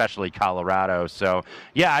 but especially Colorado. So,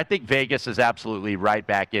 yeah, I think Vegas is absolutely right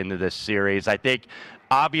back into this series. I think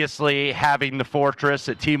obviously having the Fortress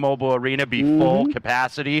at T-Mobile Arena be full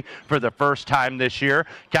capacity for the first time this year,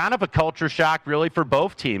 kind of a culture shock really for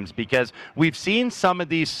both teams, because we've seen some of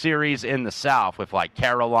these series in the South with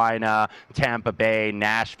Carolina, Tampa Bay,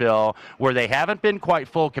 Nashville, where they haven't been quite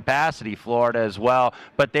full capacity, Florida as well,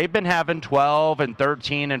 but they've been having 12 and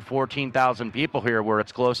 13 and 14,000 people here where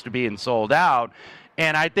it's close to being sold out.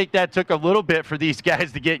 And I think that took a little bit for these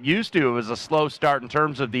guys to get used to. It was a slow start in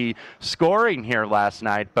terms of the scoring here last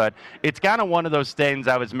night, but it's kind of one of those things.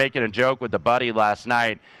 I was making a joke with a buddy last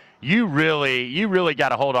night. You really got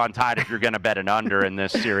to hold on tight if you're going to bet an under in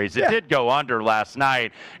this series. It did go under last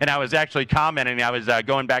night, and I was actually commenting. I was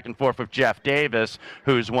going back and forth with Jeff Davis,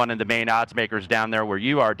 who's one of the main odds makers down there where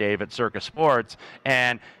you are, Dave, at Circa Sports,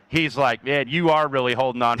 and he's like, man, you are really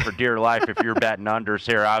holding on for dear life if you're betting unders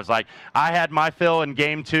here. I was like, I had my fill in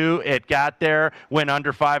Game 2. It got there, went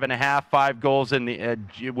under 5.5, 5 goals in the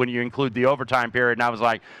when you include the overtime period. And I was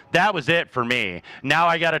like, that was it for me. Now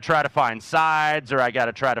I got to try to find sides, or I got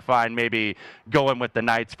to try to find maybe going with the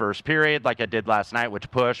Knights first period like I did last night,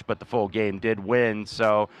 which pushed, but the full game did win.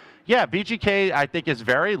 So, yeah, VGK, I think, is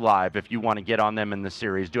very live if you want to get on them in the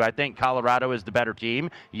series. Do I think Colorado is the better team?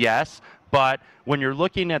 Yes. But when you're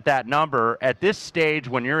looking at that number, at this stage,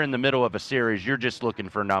 when you're in the middle of a series, you're just looking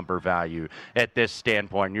for number value at this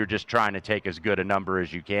standpoint. You're just trying to take as good a number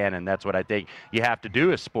as you can, and that's what I think you have to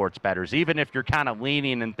do as sports bettors. Even if you're kind of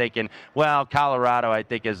leaning and thinking, well, Colorado, I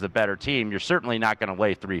think, is the better team, you're certainly not going to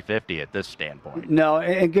lay 350 at this standpoint. No,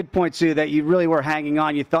 and good point, too, that you really were hanging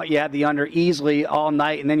on. You thought you had the under easily all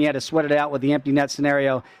night, and then you had to sweat it out with the empty net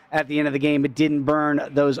scenario at the end of the game. It didn't burn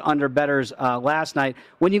those under bettors last night.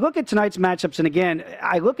 When you look at tonight's matchups, and again,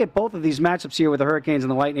 I look at both of these matchups here with the Hurricanes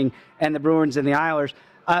and the Lightning and the Bruins and the Islanders.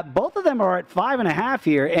 Both of them are at 5.5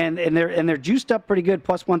 here, and they're juiced up pretty good,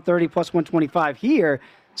 plus 130, plus 125 here.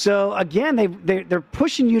 So again, they're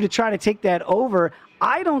pushing you to try to take that over.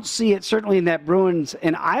 I don't see it certainly in that Bruins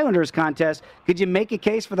and Islanders contest. Could you make a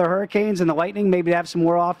case for the Hurricanes and the Lightning maybe to have some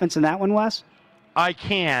more offense in that one, Wes? I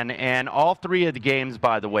can, and all 3 of the games,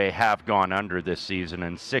 by the way, have gone under this season,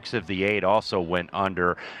 and 6 of the 8 also went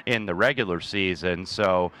under in the regular season.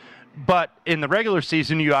 So But in the regular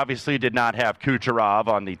season, you obviously did not have Kucherov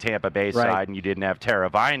on the Tampa Bay side, and you didn't have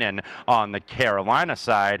Teravainen on the Carolina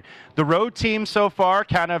side. The road team so far,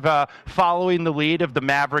 kind of following the lead of the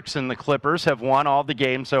Mavericks and the Clippers, have won all the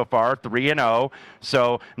games so far, 3-0.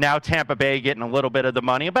 So now Tampa Bay getting a little bit of the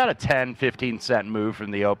money, about a 10, 15-cent move from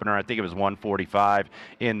the opener. I think it was $1.45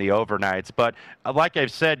 in the overnights. But like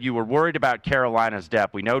I've said, you were worried about Carolina's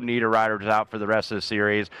depth. We know Niederreiter's out for the rest of the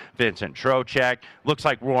series. Vincent Trocheck. Looks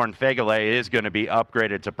like Warren Fegele is going to be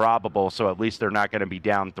upgraded to probable, so at least they're not going to be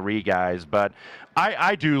down 3 guys. But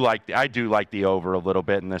I do like the over a little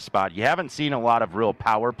bit in this spot. You haven't seen a lot of real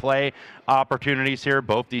power play opportunities here.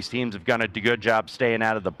 Both these teams have done a good job staying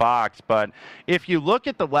out of the box. But if you look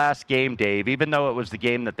at the last game, Dave, even though it was the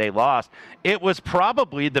game that they lost, it was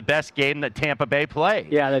probably the best game that Tampa Bay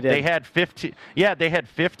played. Yeah, they did. They had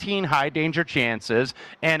 15 high danger chances,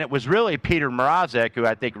 and it was really Peter Mrazek who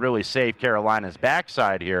I think really saved Carolina's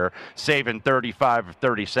backside here, saving 35 of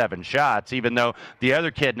 37 shots, even though the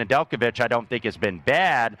other kid, Nedeljkovic, I don't think has been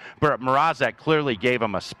bad, but Mrazek clearly gave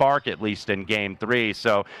him a spark at least in Game 3.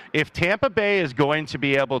 So if Tampa Bay is going to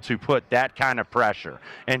be able to put that kind of pressure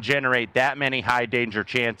and generate that many high danger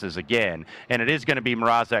chances again, and it is going to be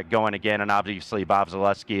Mrazek going again, and obviously Bob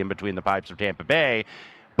Zaleski in between the pipes of Tampa Bay.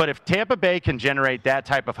 But if Tampa Bay can generate that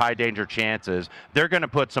type of high-danger chances, they're going to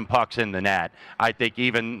put some pucks in the net, I think,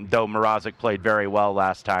 even though Mrazek played very well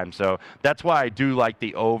last time. So that's why I do like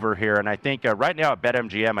the over here. And I think right now at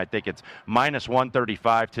BetMGM, I think it's minus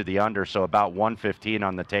 135 to the under, so about 115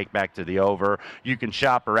 on the take back to the over. You can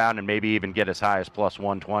shop around and maybe even get as high as plus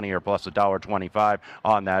 120 or plus $1.25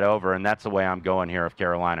 on that over. And that's the way I'm going here of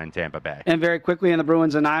Carolina and Tampa Bay. And very quickly on the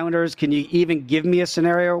Bruins and Islanders, can you even give me a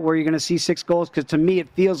scenario where you're going to see 6 goals? Because to me, it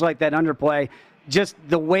feels like that underplay. Just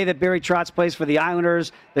the way that Barry Trotz plays for the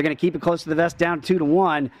Islanders, they're going to keep it close to the vest, down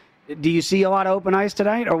 2-1. Do you see a lot of open ice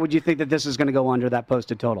tonight, or would you think that this is going to go under that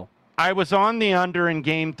posted total? I was on the under in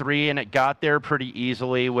Game 3, and it got there pretty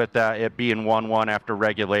easily with it being 1-1 after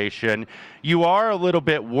regulation. You are a little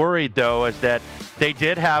bit worried, though, is that they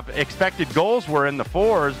did have expected goals were in the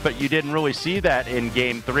 4s, but you didn't really see that in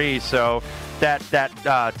Game 3. So that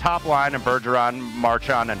top line of Bergeron,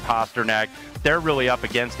 Marchand, and Pasternak, they're really up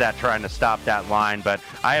against that, trying to stop that line. But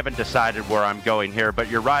I haven't decided where I'm going here. But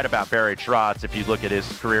you're right about Barry Trotz. If you look at his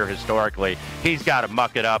career historically, he's got to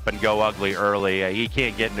muck it up and go ugly early. He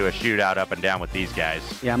can't get into a shootout up and down with these guys.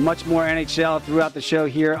 Yeah, much more NHL throughout the show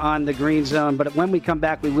here on the Green Zone. But when we come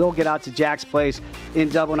back, we will get out to Jack's Place in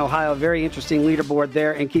Dublin, Ohio. Very interesting leaderboard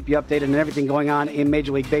there, and keep you updated on everything going on in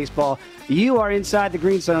Major League Baseball. You are inside the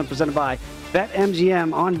Green Zone, presented by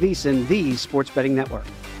BetMGM on VSiN, the sports betting network.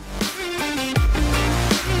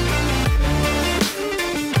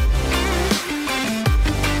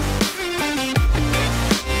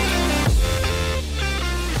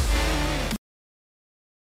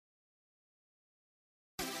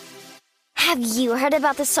 Have you heard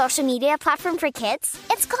about the social media platform for kids?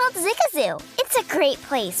 It's called Zigazoo. It's a great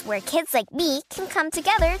place where kids like me can come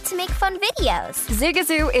together to make fun videos.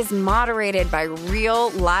 Zigazoo is moderated by real,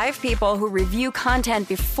 live people who review content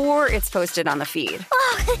before it's posted on the feed.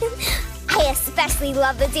 Oh, I especially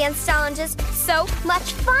love the dance challenges. So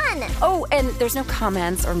much fun. Oh, and there's no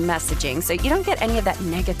comments or messaging, so you don't get any of that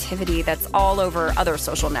negativity that's all over other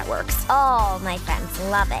social networks. All my friends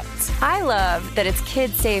love it. I love that it's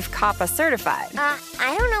KidSafe COPPA certified.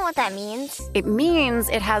 I don't know what that means. It means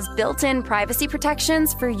it has built-in privacy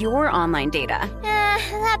protections for your online data.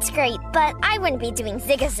 That's great, but I wouldn't be doing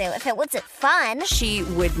Zigazoo if it wasn't fun. She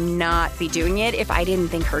would not be doing it if I didn't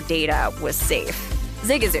think her data was safe.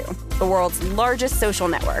 Zigazoo, the world's largest social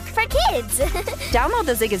network. For kids. Download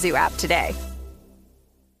the Zigazoo app today.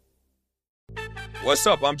 What's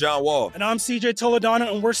up? I'm John Wall. And I'm CJ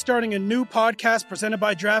Toledano, and we're starting a new podcast presented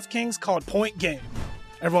by DraftKings called Point Game.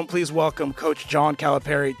 Everyone, please welcome Coach John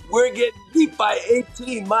Calipari. We're getting beat by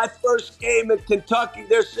 18. My first game in Kentucky,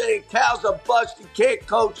 they're saying Cal's a bust. He can't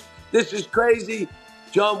coach. This is crazy.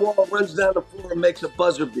 John Wall runs down the floor and makes a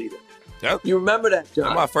buzzer beater. Yep. You remember that, John?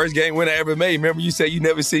 That's my first game win I ever made. Remember you said you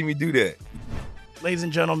never see me do that. Ladies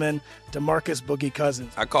and gentlemen, DeMarcus Boogie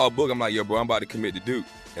Cousins. I called Boog. I'm like, yo, bro, I'm about to commit to Duke.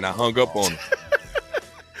 And I hung up on him.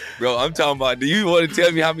 Bro, I'm talking about, do you want to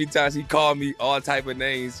tell me how many times he called me all type of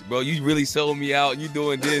names? Bro, you really sold me out. You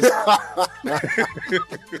doing this.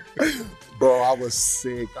 Bro, I was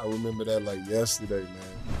sick. I remember that like yesterday,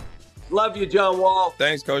 man. Love you, John Wall.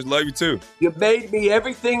 Thanks, Coach. Love you, too. You made me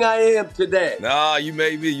everything I am today. Nah, you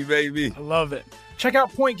made me. You made me. I love it. Check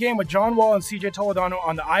out Point Game with John Wall and CJ Toledano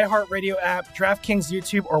on the iHeartRadio app, DraftKings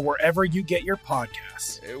YouTube, or wherever you get your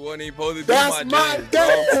podcasts. It wasn't even supposed to be That's my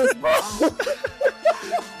dance, bro.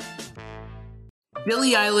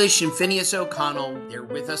 Billie Eilish and Phineas O'Connell, they're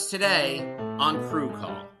with us today on Crew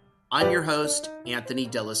Call. I'm your host, Anthony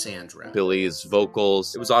D'Alessandro. Billie's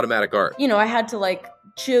vocals, it was automatic art. You know, I had to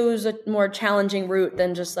choose a more challenging route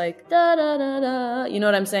than just da da da da. You know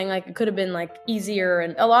what I'm saying? It could have been easier.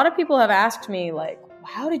 And a lot of people have asked me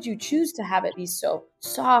how did you choose to have it be so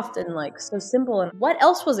soft and so simple? And what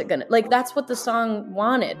else was it gonna that's what the song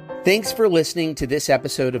wanted. Thanks for listening to this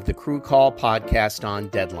episode of the Crew Call podcast on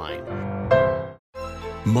Deadline.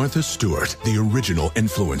 Martha Stewart, the original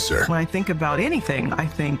influencer. When I think about anything, I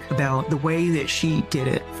think about the way that she did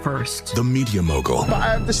it first. The media mogul.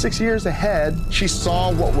 5 to 6 years ahead, she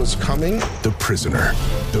saw what was coming. The prisoner.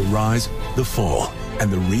 The rise, the fall,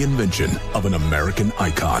 and the reinvention of an American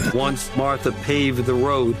icon. Once Martha paved the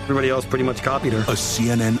road, everybody else pretty much copied her. A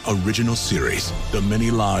CNN original series, The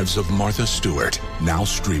Many Lives of Martha Stewart, now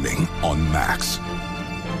streaming on Max.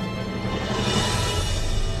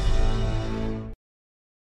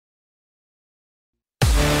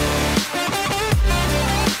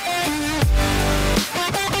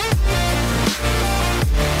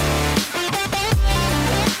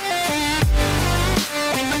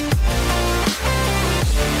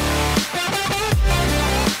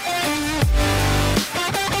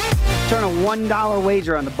 Turn a $1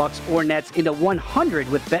 wager on the Bucks or Nets into $100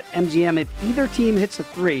 with BetMGM. If either team hits a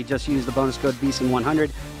 3, just use the bonus code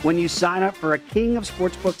VSiN100 when you sign up for a king of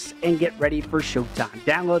sportsbooks and get ready for showtime.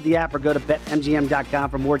 Download the app or go to BetMGM.com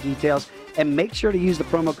for more details. And make sure to use the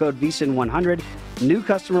promo code VSiN100. New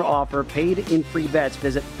customer offer, paid in free bets.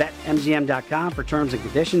 Visit BetMGM.com for terms and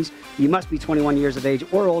conditions. You must be 21 years of age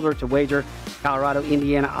or older to wager. Colorado,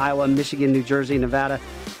 Indiana, Iowa, Michigan, New Jersey, Nevada,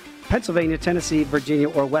 Pennsylvania, Tennessee, Virginia,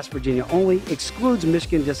 or West Virginia only. Excludes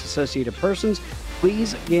Michigan disassociated persons.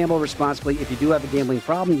 Please gamble responsibly. If you do have a gambling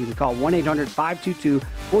problem, you can call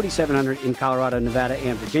 1-800-522-4700 in Colorado, Nevada,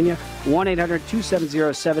 and Virginia.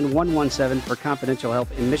 1-800-270-7117 for confidential help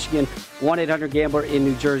in Michigan. 1-800-GAMBLER in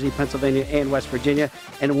New Jersey, Pennsylvania, and West Virginia.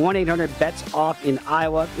 And 1-800-BETS-OFF in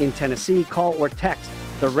Iowa, in Tennessee. Call or text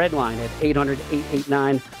the red line at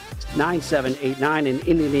 800-889-9789. In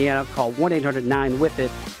Indiana, call 1-800-9-WITH-IT.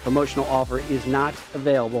 Promotional offer is not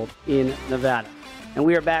available in Nevada. And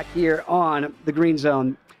we are back here on the Green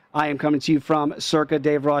Zone. I am coming to you from Circa.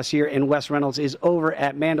 Dave Ross here, and Wes Reynolds is over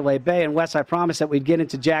at Mandalay Bay. And Wes, I promised that we'd get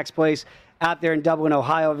into Jack's Place out there in Dublin,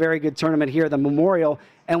 Ohio. A very good tournament here, the Memorial.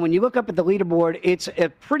 And when you look up at the leaderboard, it's a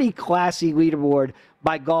pretty classy leaderboard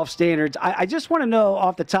by golf standards. I just want to know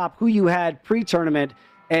off the top who you had pre-tournament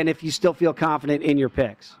and if you still feel confident in your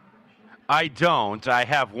picks. I don't. I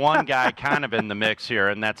have one guy kind of in the mix here,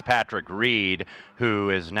 and that's Patrick Reed, who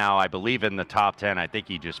is now, I believe, in the top 10. I think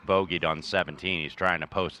he just bogeyed on 17. He's trying to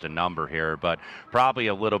post a number here, but probably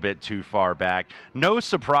a little bit too far back. No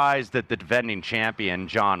surprise that the defending champion,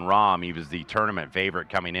 Jon Rahm, he was the tournament favorite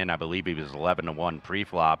coming in. I believe he was 11-1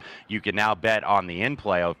 pre-flop. You can now bet on the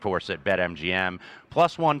in-play, of course, at BetMGM.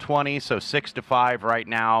 Plus 120, so 6-5 right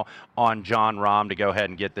now on Jon Rahm to go ahead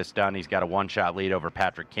and get this done. He's got a one-shot lead over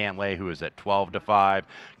Patrick Cantlay, who is at 12-5.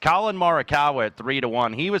 Collin Morikawa at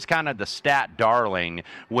 3-1. He was kind of the stat darling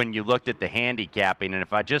when you looked at the handicapping, and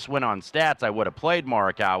if I just went on stats, I would have played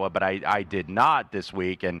Morikawa, but I did not this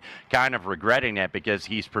week, and kind of regretting it because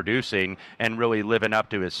he's producing and really living up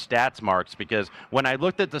to his stats marks. Because when I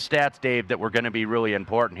looked at the stats, Dave, that were going to be really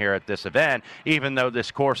important here at this event, even though this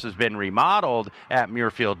course has been remodeled at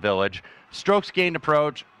Muirfield Village, strokes gained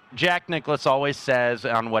approach, Jack Nicklaus always says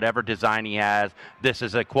on whatever design he has, this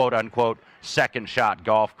is a quote-unquote second shot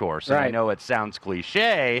golf course. And right. I know it sounds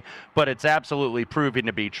cliche, but it's absolutely proving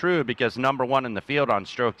to be true because number one in the field on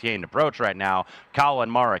strokes gained approach right now, Collin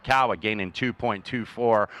Morikawa gaining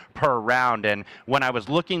 2.24 per round. And when I was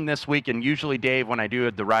looking this week, and usually, Dave, when I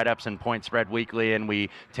do the write-ups and Point Spread Weekly and we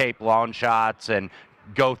tape long shots and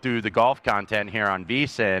go through the golf content here on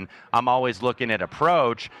VSiN, I'm always looking at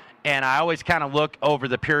approach, and I always kind of look over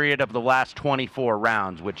the period of the last 24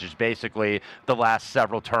 rounds, which is basically the last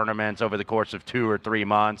several tournaments over the course of 2 or 3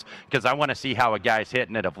 months, because I want to see how a guy's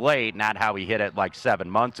hitting it of late, not how he hit it like 7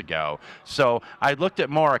 months ago. So I looked at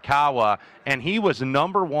Morikawa, and he was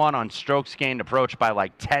number one on strokes gained approach by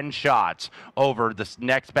like 10 shots over the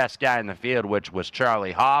next best guy in the field, which was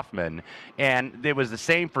Charlie Hoffman. And it was the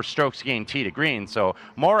same for strokes gained tee to green. So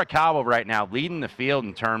Morikawa right now leading the field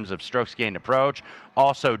in terms of strokes gained approach.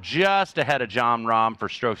 Also just ahead of Jon Rahm for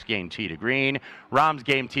strokes gained tee to green. Rahm's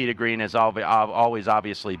game tee to green is always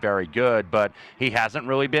obviously very good, but he hasn't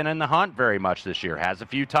really been in the hunt very much this year. Has a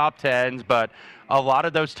few top tens, but a lot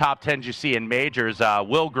of those top 10s you see in majors,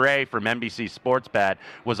 Will Gray from NBC Sports Bet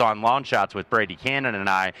was on Long Shots with Brady Cannon and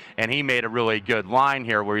I, and he made a really good line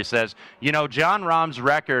here where he says, Jon Rahm's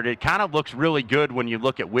record, it kind of looks really good when you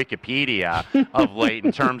look at Wikipedia of late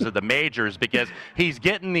in terms of the majors, because he's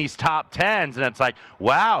getting these top 10s, and it's like,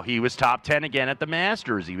 wow, he was top 10 again at the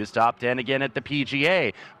Masters. He was top 10 again at the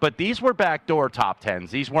PGA. But these were backdoor top 10s.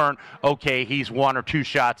 These weren't, okay, he's 1 or 2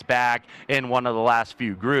 shots back in one of the last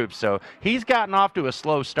few groups. So he's gotten off to a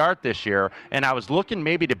slow start this year, and I was looking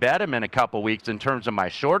maybe to bet him in a couple weeks in terms of my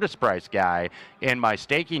shortest price guy in my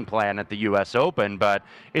staking plan at the U.S. Open, but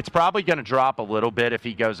it's probably going to drop a little bit if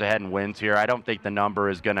he goes ahead and wins here. I don't think the number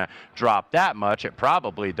is going to drop that much. It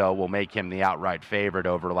probably, though, will make him the outright favorite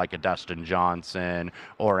over like a Dustin Johnson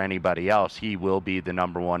or anybody else. He will be the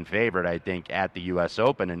number 1 favorite, I think, at the U.S.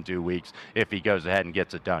 Open in 2 weeks if he goes ahead and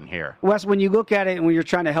gets it done here. Wes, when you look at it and when you're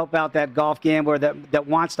trying to help out that golf gambler that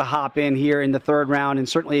wants to hop in here in the third round, and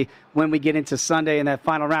certainly when we get into Sunday in that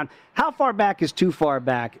final round, how far back is too far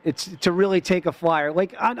back? It's to really take a flyer.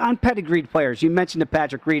 Like on pedigreed players, you mentioned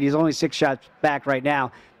Patrick Reed. He's only 6 shots back right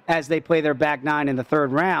now as they play their back 9 in the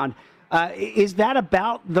third round. Is that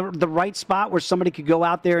about the right spot where somebody could go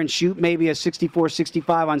out there and shoot maybe a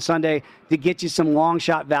 64-65 on Sunday to get you some long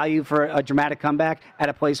shot value for a dramatic comeback at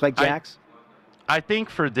a place like Jack's? I think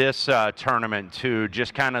for this tournament, too,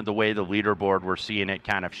 just kind of the way the leaderboard, we're seeing it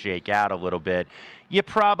kind of shake out a little bit, you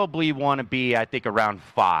probably want to be, I think, around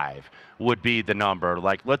 5 would be the number.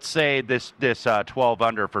 Like, let's say this 12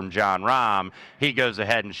 under from Jon Rahm, he goes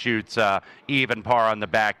ahead and shoots even par on the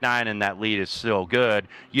back 9, and that lead is still good.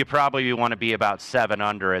 You probably want to be about 7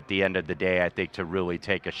 under at the end of the day, I think, to really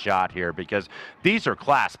take a shot here, because these are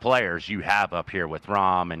class players you have up here with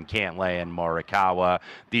Rahm and Cantlay and Morikawa.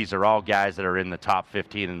 These are all guys that are in the top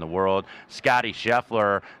 15 in the world. Scotty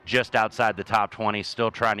Scheffler, just outside the top 20,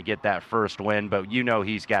 still trying to get that first win, but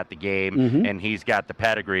he's got the game and he's got the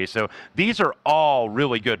pedigree. So these are all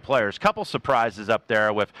really good players. Couple surprises up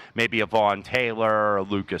there with maybe a Vaughn Taylor or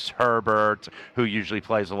Lucas Herbert, who usually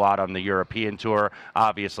plays a lot on the European Tour,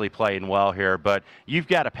 obviously playing well here. But you've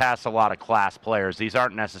got to pass a lot of class players. These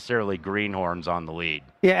aren't necessarily greenhorns on the lead.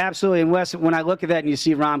 Yeah, absolutely. And Wes, when I look at that and you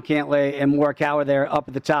see Rahm, Cantlay, and Morikawa there up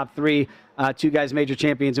at the top 3, 2 guys major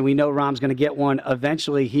champions, and we know Rahm's going to get one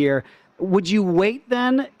eventually here. Would you wait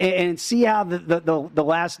then and see how the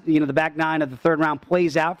last, the back 9 of the third round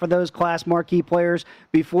plays out for those class marquee players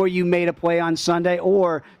before you made a play on Sunday?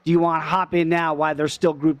 Or do you want to hop in now while they're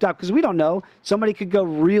still grouped up? Because we don't know. Somebody could go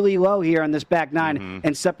really low here on this back 9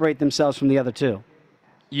 and separate themselves from the other 2.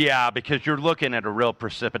 Yeah, because you're looking at a real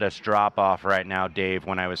precipitous drop-off right now, Dave,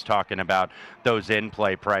 when I was talking about those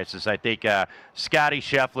in-play prices. I think Scotty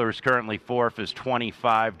Scheffler is currently 4th, is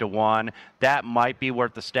 25-1. That might be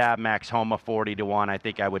worth the stab. Max Homa, 40-1. I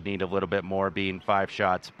think I would need a little bit more, being 5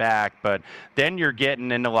 shots back. But then you're getting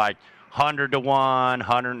into like 100-1,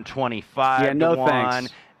 125-1. Yeah, no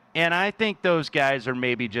thanks. And I think those guys are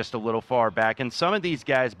maybe just a little far back. And some of these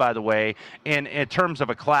guys, by the way, in terms of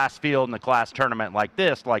a class field and a class tournament like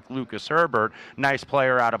this, like Lucas Herbert, nice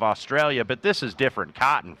player out of Australia, but this is different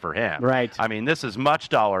cotton for him. Right. I mean, this is much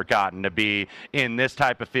dollar cotton to be in this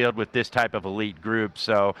type of field with this type of elite group.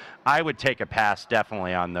 So I would take a pass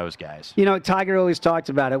definitely on those guys. Tiger always talked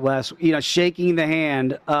about it, Wes, shaking the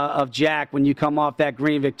hand of Jack when you come off that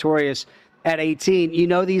green victorious at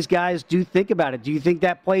 18. These guys do think about it. Do you think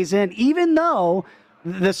that plays in? Even though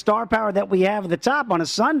the star power that we have at the top on a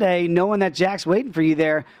Sunday, knowing that Jack's waiting for you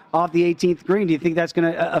there off the 18th green, do you think that's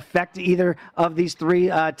going to affect either of these 3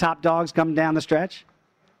 top dogs coming down the stretch?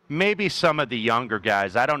 Maybe some of the younger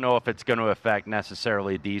guys. I don't know if it's going to affect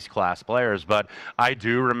necessarily these class players, but I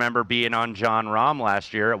do remember being on Jon Rahm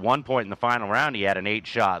last year. At one point in the final round, he had an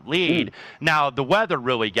 8-shot lead. Now, the weather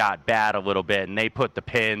really got bad a little bit, and they put the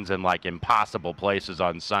pins in like impossible places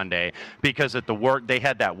on Sunday because at they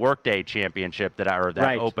had that Workday Championship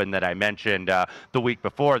Open that I mentioned the week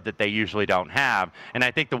before that they usually don't have. And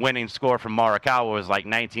I think the winning score from Morikawa was like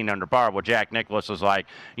 19 under par. Well, Jack Nicklaus was like,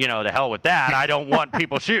 to hell with that. I don't want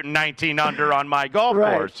people shooting 19 under on my golf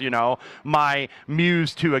course, my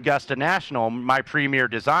muse to Augusta National, my premier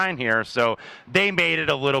design here. So they made it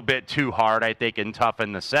a little bit too hard, I think, and tough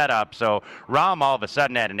in the setup. So Rahm all of a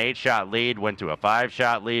sudden had an 8-shot lead, went to a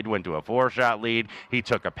 5-shot lead, went to a 4-shot lead. He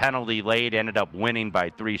took a penalty late, ended up winning by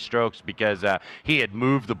 3 strokes because he had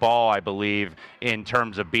moved the ball, I believe, in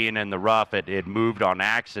terms of being in the rough. It moved on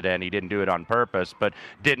accident. He didn't do it on purpose, but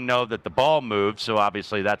didn't know that the ball moved. So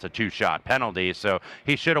obviously that's a 2-shot penalty. So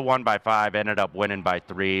he should have won by 5, ended up winning by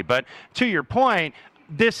 3. But to your point,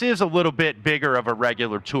 this is a little bit bigger of a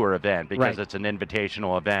regular tour event because Right. it's an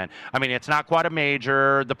invitational event. I mean, it's not quite a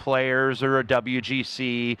major, the Players or a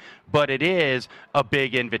WGC, but it is a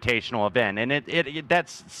big invitational event. And it that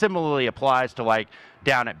similarly applies to like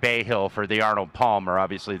down at Bay Hill for the Arnold Palmer.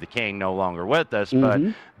 Obviously, the King no longer with us, but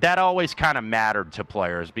that always kind of mattered to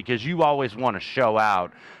players because you always want to show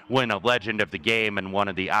out when a legend of the game and one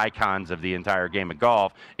of the icons of the entire game of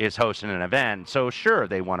golf is hosting an event. So sure,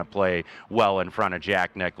 they want to play well in front of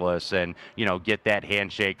Jack Nicklaus and, you know, get that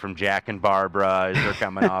handshake from Jack and Barbara as they're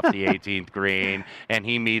coming off the 18th green and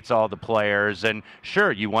he meets all the players. And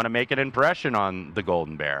sure, you want to make an impression on the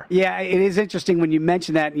Golden Bear. Yeah, it is interesting when you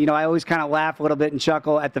mention that. You know, I always kind of laugh a little bit and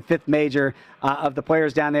chuckle at the 5th major of the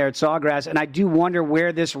Players down there at Sawgrass. And I do wonder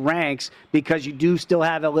where this ranks because you do still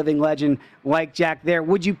have a living legend like Jack there.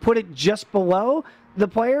 Would you put it just below the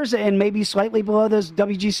Players and maybe slightly below those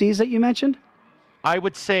WGCs that you mentioned? I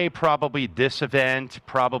would say probably this event,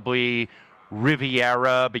 probably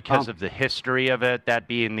Riviera because of the history of it, that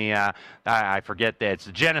being the, I forget that, it's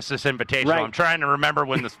the Genesis Invitational. Right. I'm trying to remember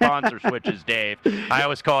when the sponsor switches, Dave. I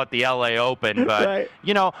always call it the LA Open, but,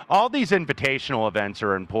 you know, all these invitational events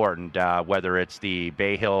are important, whether it's the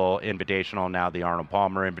Bay Hill Invitational, now the Arnold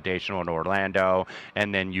Palmer Invitational in Orlando,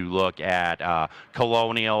 and then you look at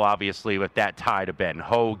Colonial, obviously, with that tie to Ben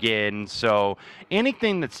Hogan. So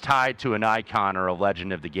anything that's tied to an icon or a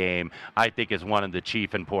legend of the game, I think is one of the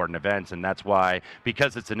chief important events, and that's why,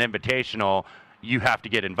 because it's an invitational, you have to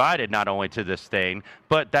get invited not only to this thing,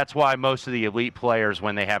 but that's why most of the elite players,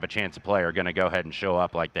 when they have a chance to play, are going to go ahead and show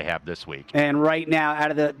up like they have this week. And right now, out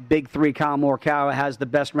of the big three, Colin Morikawa has the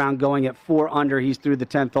best round going at 4 under. He's through the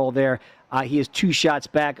 10th hole there. He is 2 shots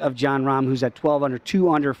back of Jon Rahm, who's at 12 under, 2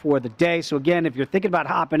 under for the day. So again, if you're thinking about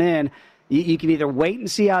hopping in, you can either wait and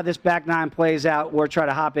see how this back nine plays out or try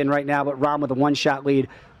to hop in right now, but Rahm with a 1-shot lead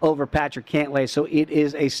over Patrick Cantlay. So it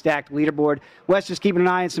is a stacked leaderboard. Wes just keeping an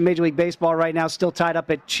eye on some Major League Baseball right now, still tied up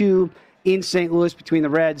at 2 in St. Louis between the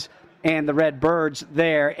Reds and the Red Birds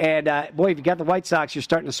there. And, boy, if you got the White Sox, you're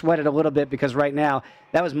starting to sweat it a little bit because right now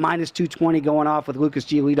that was minus 220 going off with Lucas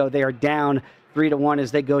Giolito. They are down 3-1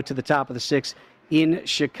 as they go to the top of the 6th in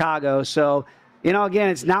Chicago. So, you know, again,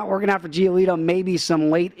 it's not working out for Giolito. Maybe some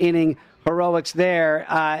late inning heroics there.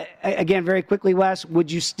 Again, very quickly, Wes,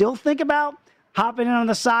 would you still think about hopping in on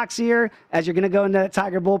the Sox here as you're going to go into that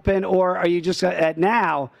Tiger bullpen, or are you just at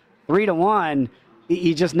now 3-1,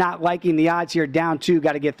 you're just not liking the odds here, down 2,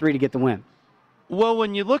 got to get 3 to get the win? Well,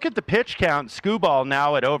 when you look at the pitch count, Skubal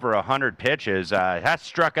now at over 100 pitches, has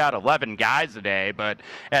struck out 11 guys today, but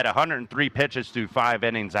at 103 pitches through 5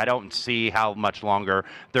 innings, I don't see how much longer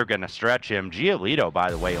they're going to stretch him. Giolito,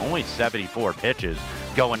 by the way, only 74 pitches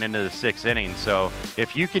going into the 6th inning. So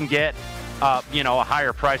if you can get, you know, a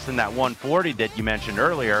higher price than that 140 that you mentioned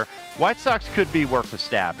earlier, White Sox could be worth a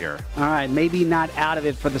stab here. All right, maybe not out of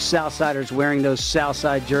it for the Southsiders wearing those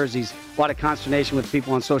Southside jerseys. A lot of consternation with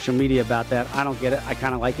people on social media about that. I don't get it. I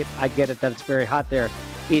kind of like it. I get it that it's very hot there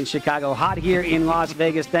in Chicago. Hot here in Las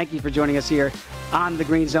Vegas. Thank you for joining us here on The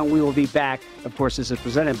Green Zone. We will be back. Of course, this is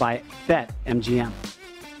presented by BetMGM.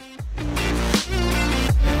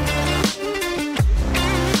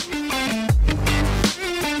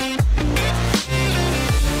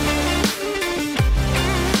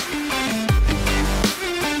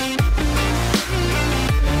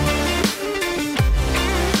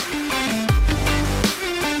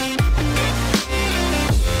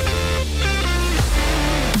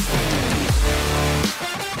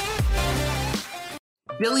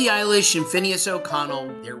 Billie Eilish and Phineas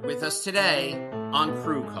O'Connell, they're with us today on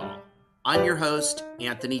Crew Call. I'm your host,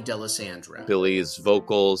 Anthony D'Alessandro. Billie's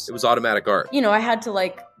vocals, it was automatic art. You know, I had to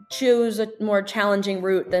like choose a more challenging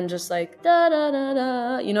route than just like da da da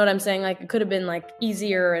da. You know what I'm saying? Like it could have been like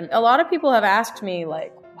easier. And a lot of people have asked me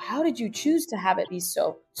like, how did you choose to have it be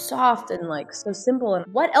so soft and like so simple? And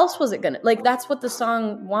what else was it gonna, like that's what the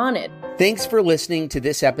song wanted. Thanks for listening to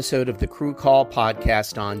this episode of the Crew Call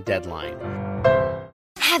podcast on Deadline.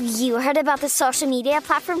 Have you heard about the social media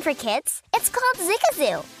platform for kids? It's called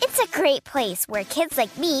Zigazoo. It's a great place where kids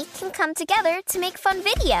like me can come together to make fun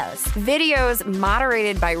videos. Videos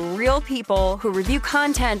moderated by real people who review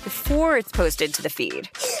content before it's posted to the feed.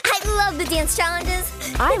 I love the dance challenges.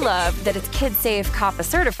 I love that it's KidSafe COPPA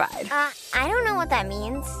certified. I don't know what that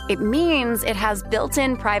means. It means it has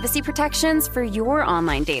built-in privacy protections for your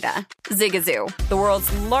online data. Zigazoo, the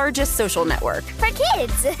world's largest social network. For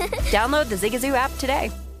kids. Download the Zigazoo app today.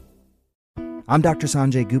 I'm Dr.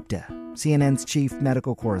 Sanjay Gupta, CNN's chief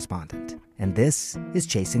medical correspondent, and this is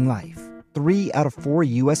Chasing Life. 3 out of 4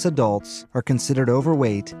 U.S. adults are considered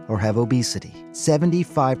overweight or have obesity.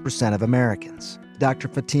 75% of Americans. Dr.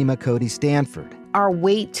 Fatima Cody Stanford, Our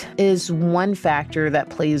weight is one factor that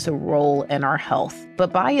plays a role in our health,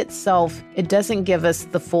 but by itself, it doesn't give us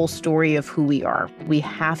the full story of who we are. We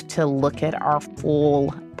have to look at our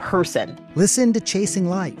full person. Listen to Chasing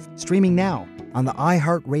Life, streaming now on the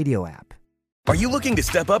iHeartRadio app. Are you looking to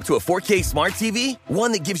step up to a 4K smart TV?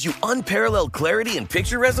 One that gives you unparalleled clarity and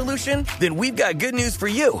picture resolution? Then we've got good news for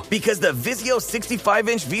you, because the Vizio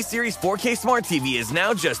 65-inch V-Series 4K smart TV is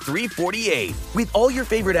now just $348. With all your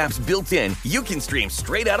favorite apps built in, you can stream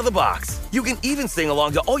straight out of the box. You can even sing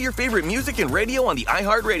along to all your favorite music and radio on the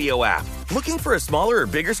iHeartRadio app. Looking for a smaller or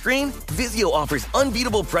bigger screen? Vizio offers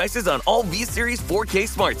unbeatable prices on all V-Series 4K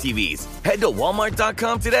smart TVs. Head to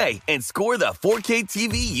Walmart.com today and score the 4K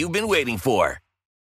TV you've been waiting for.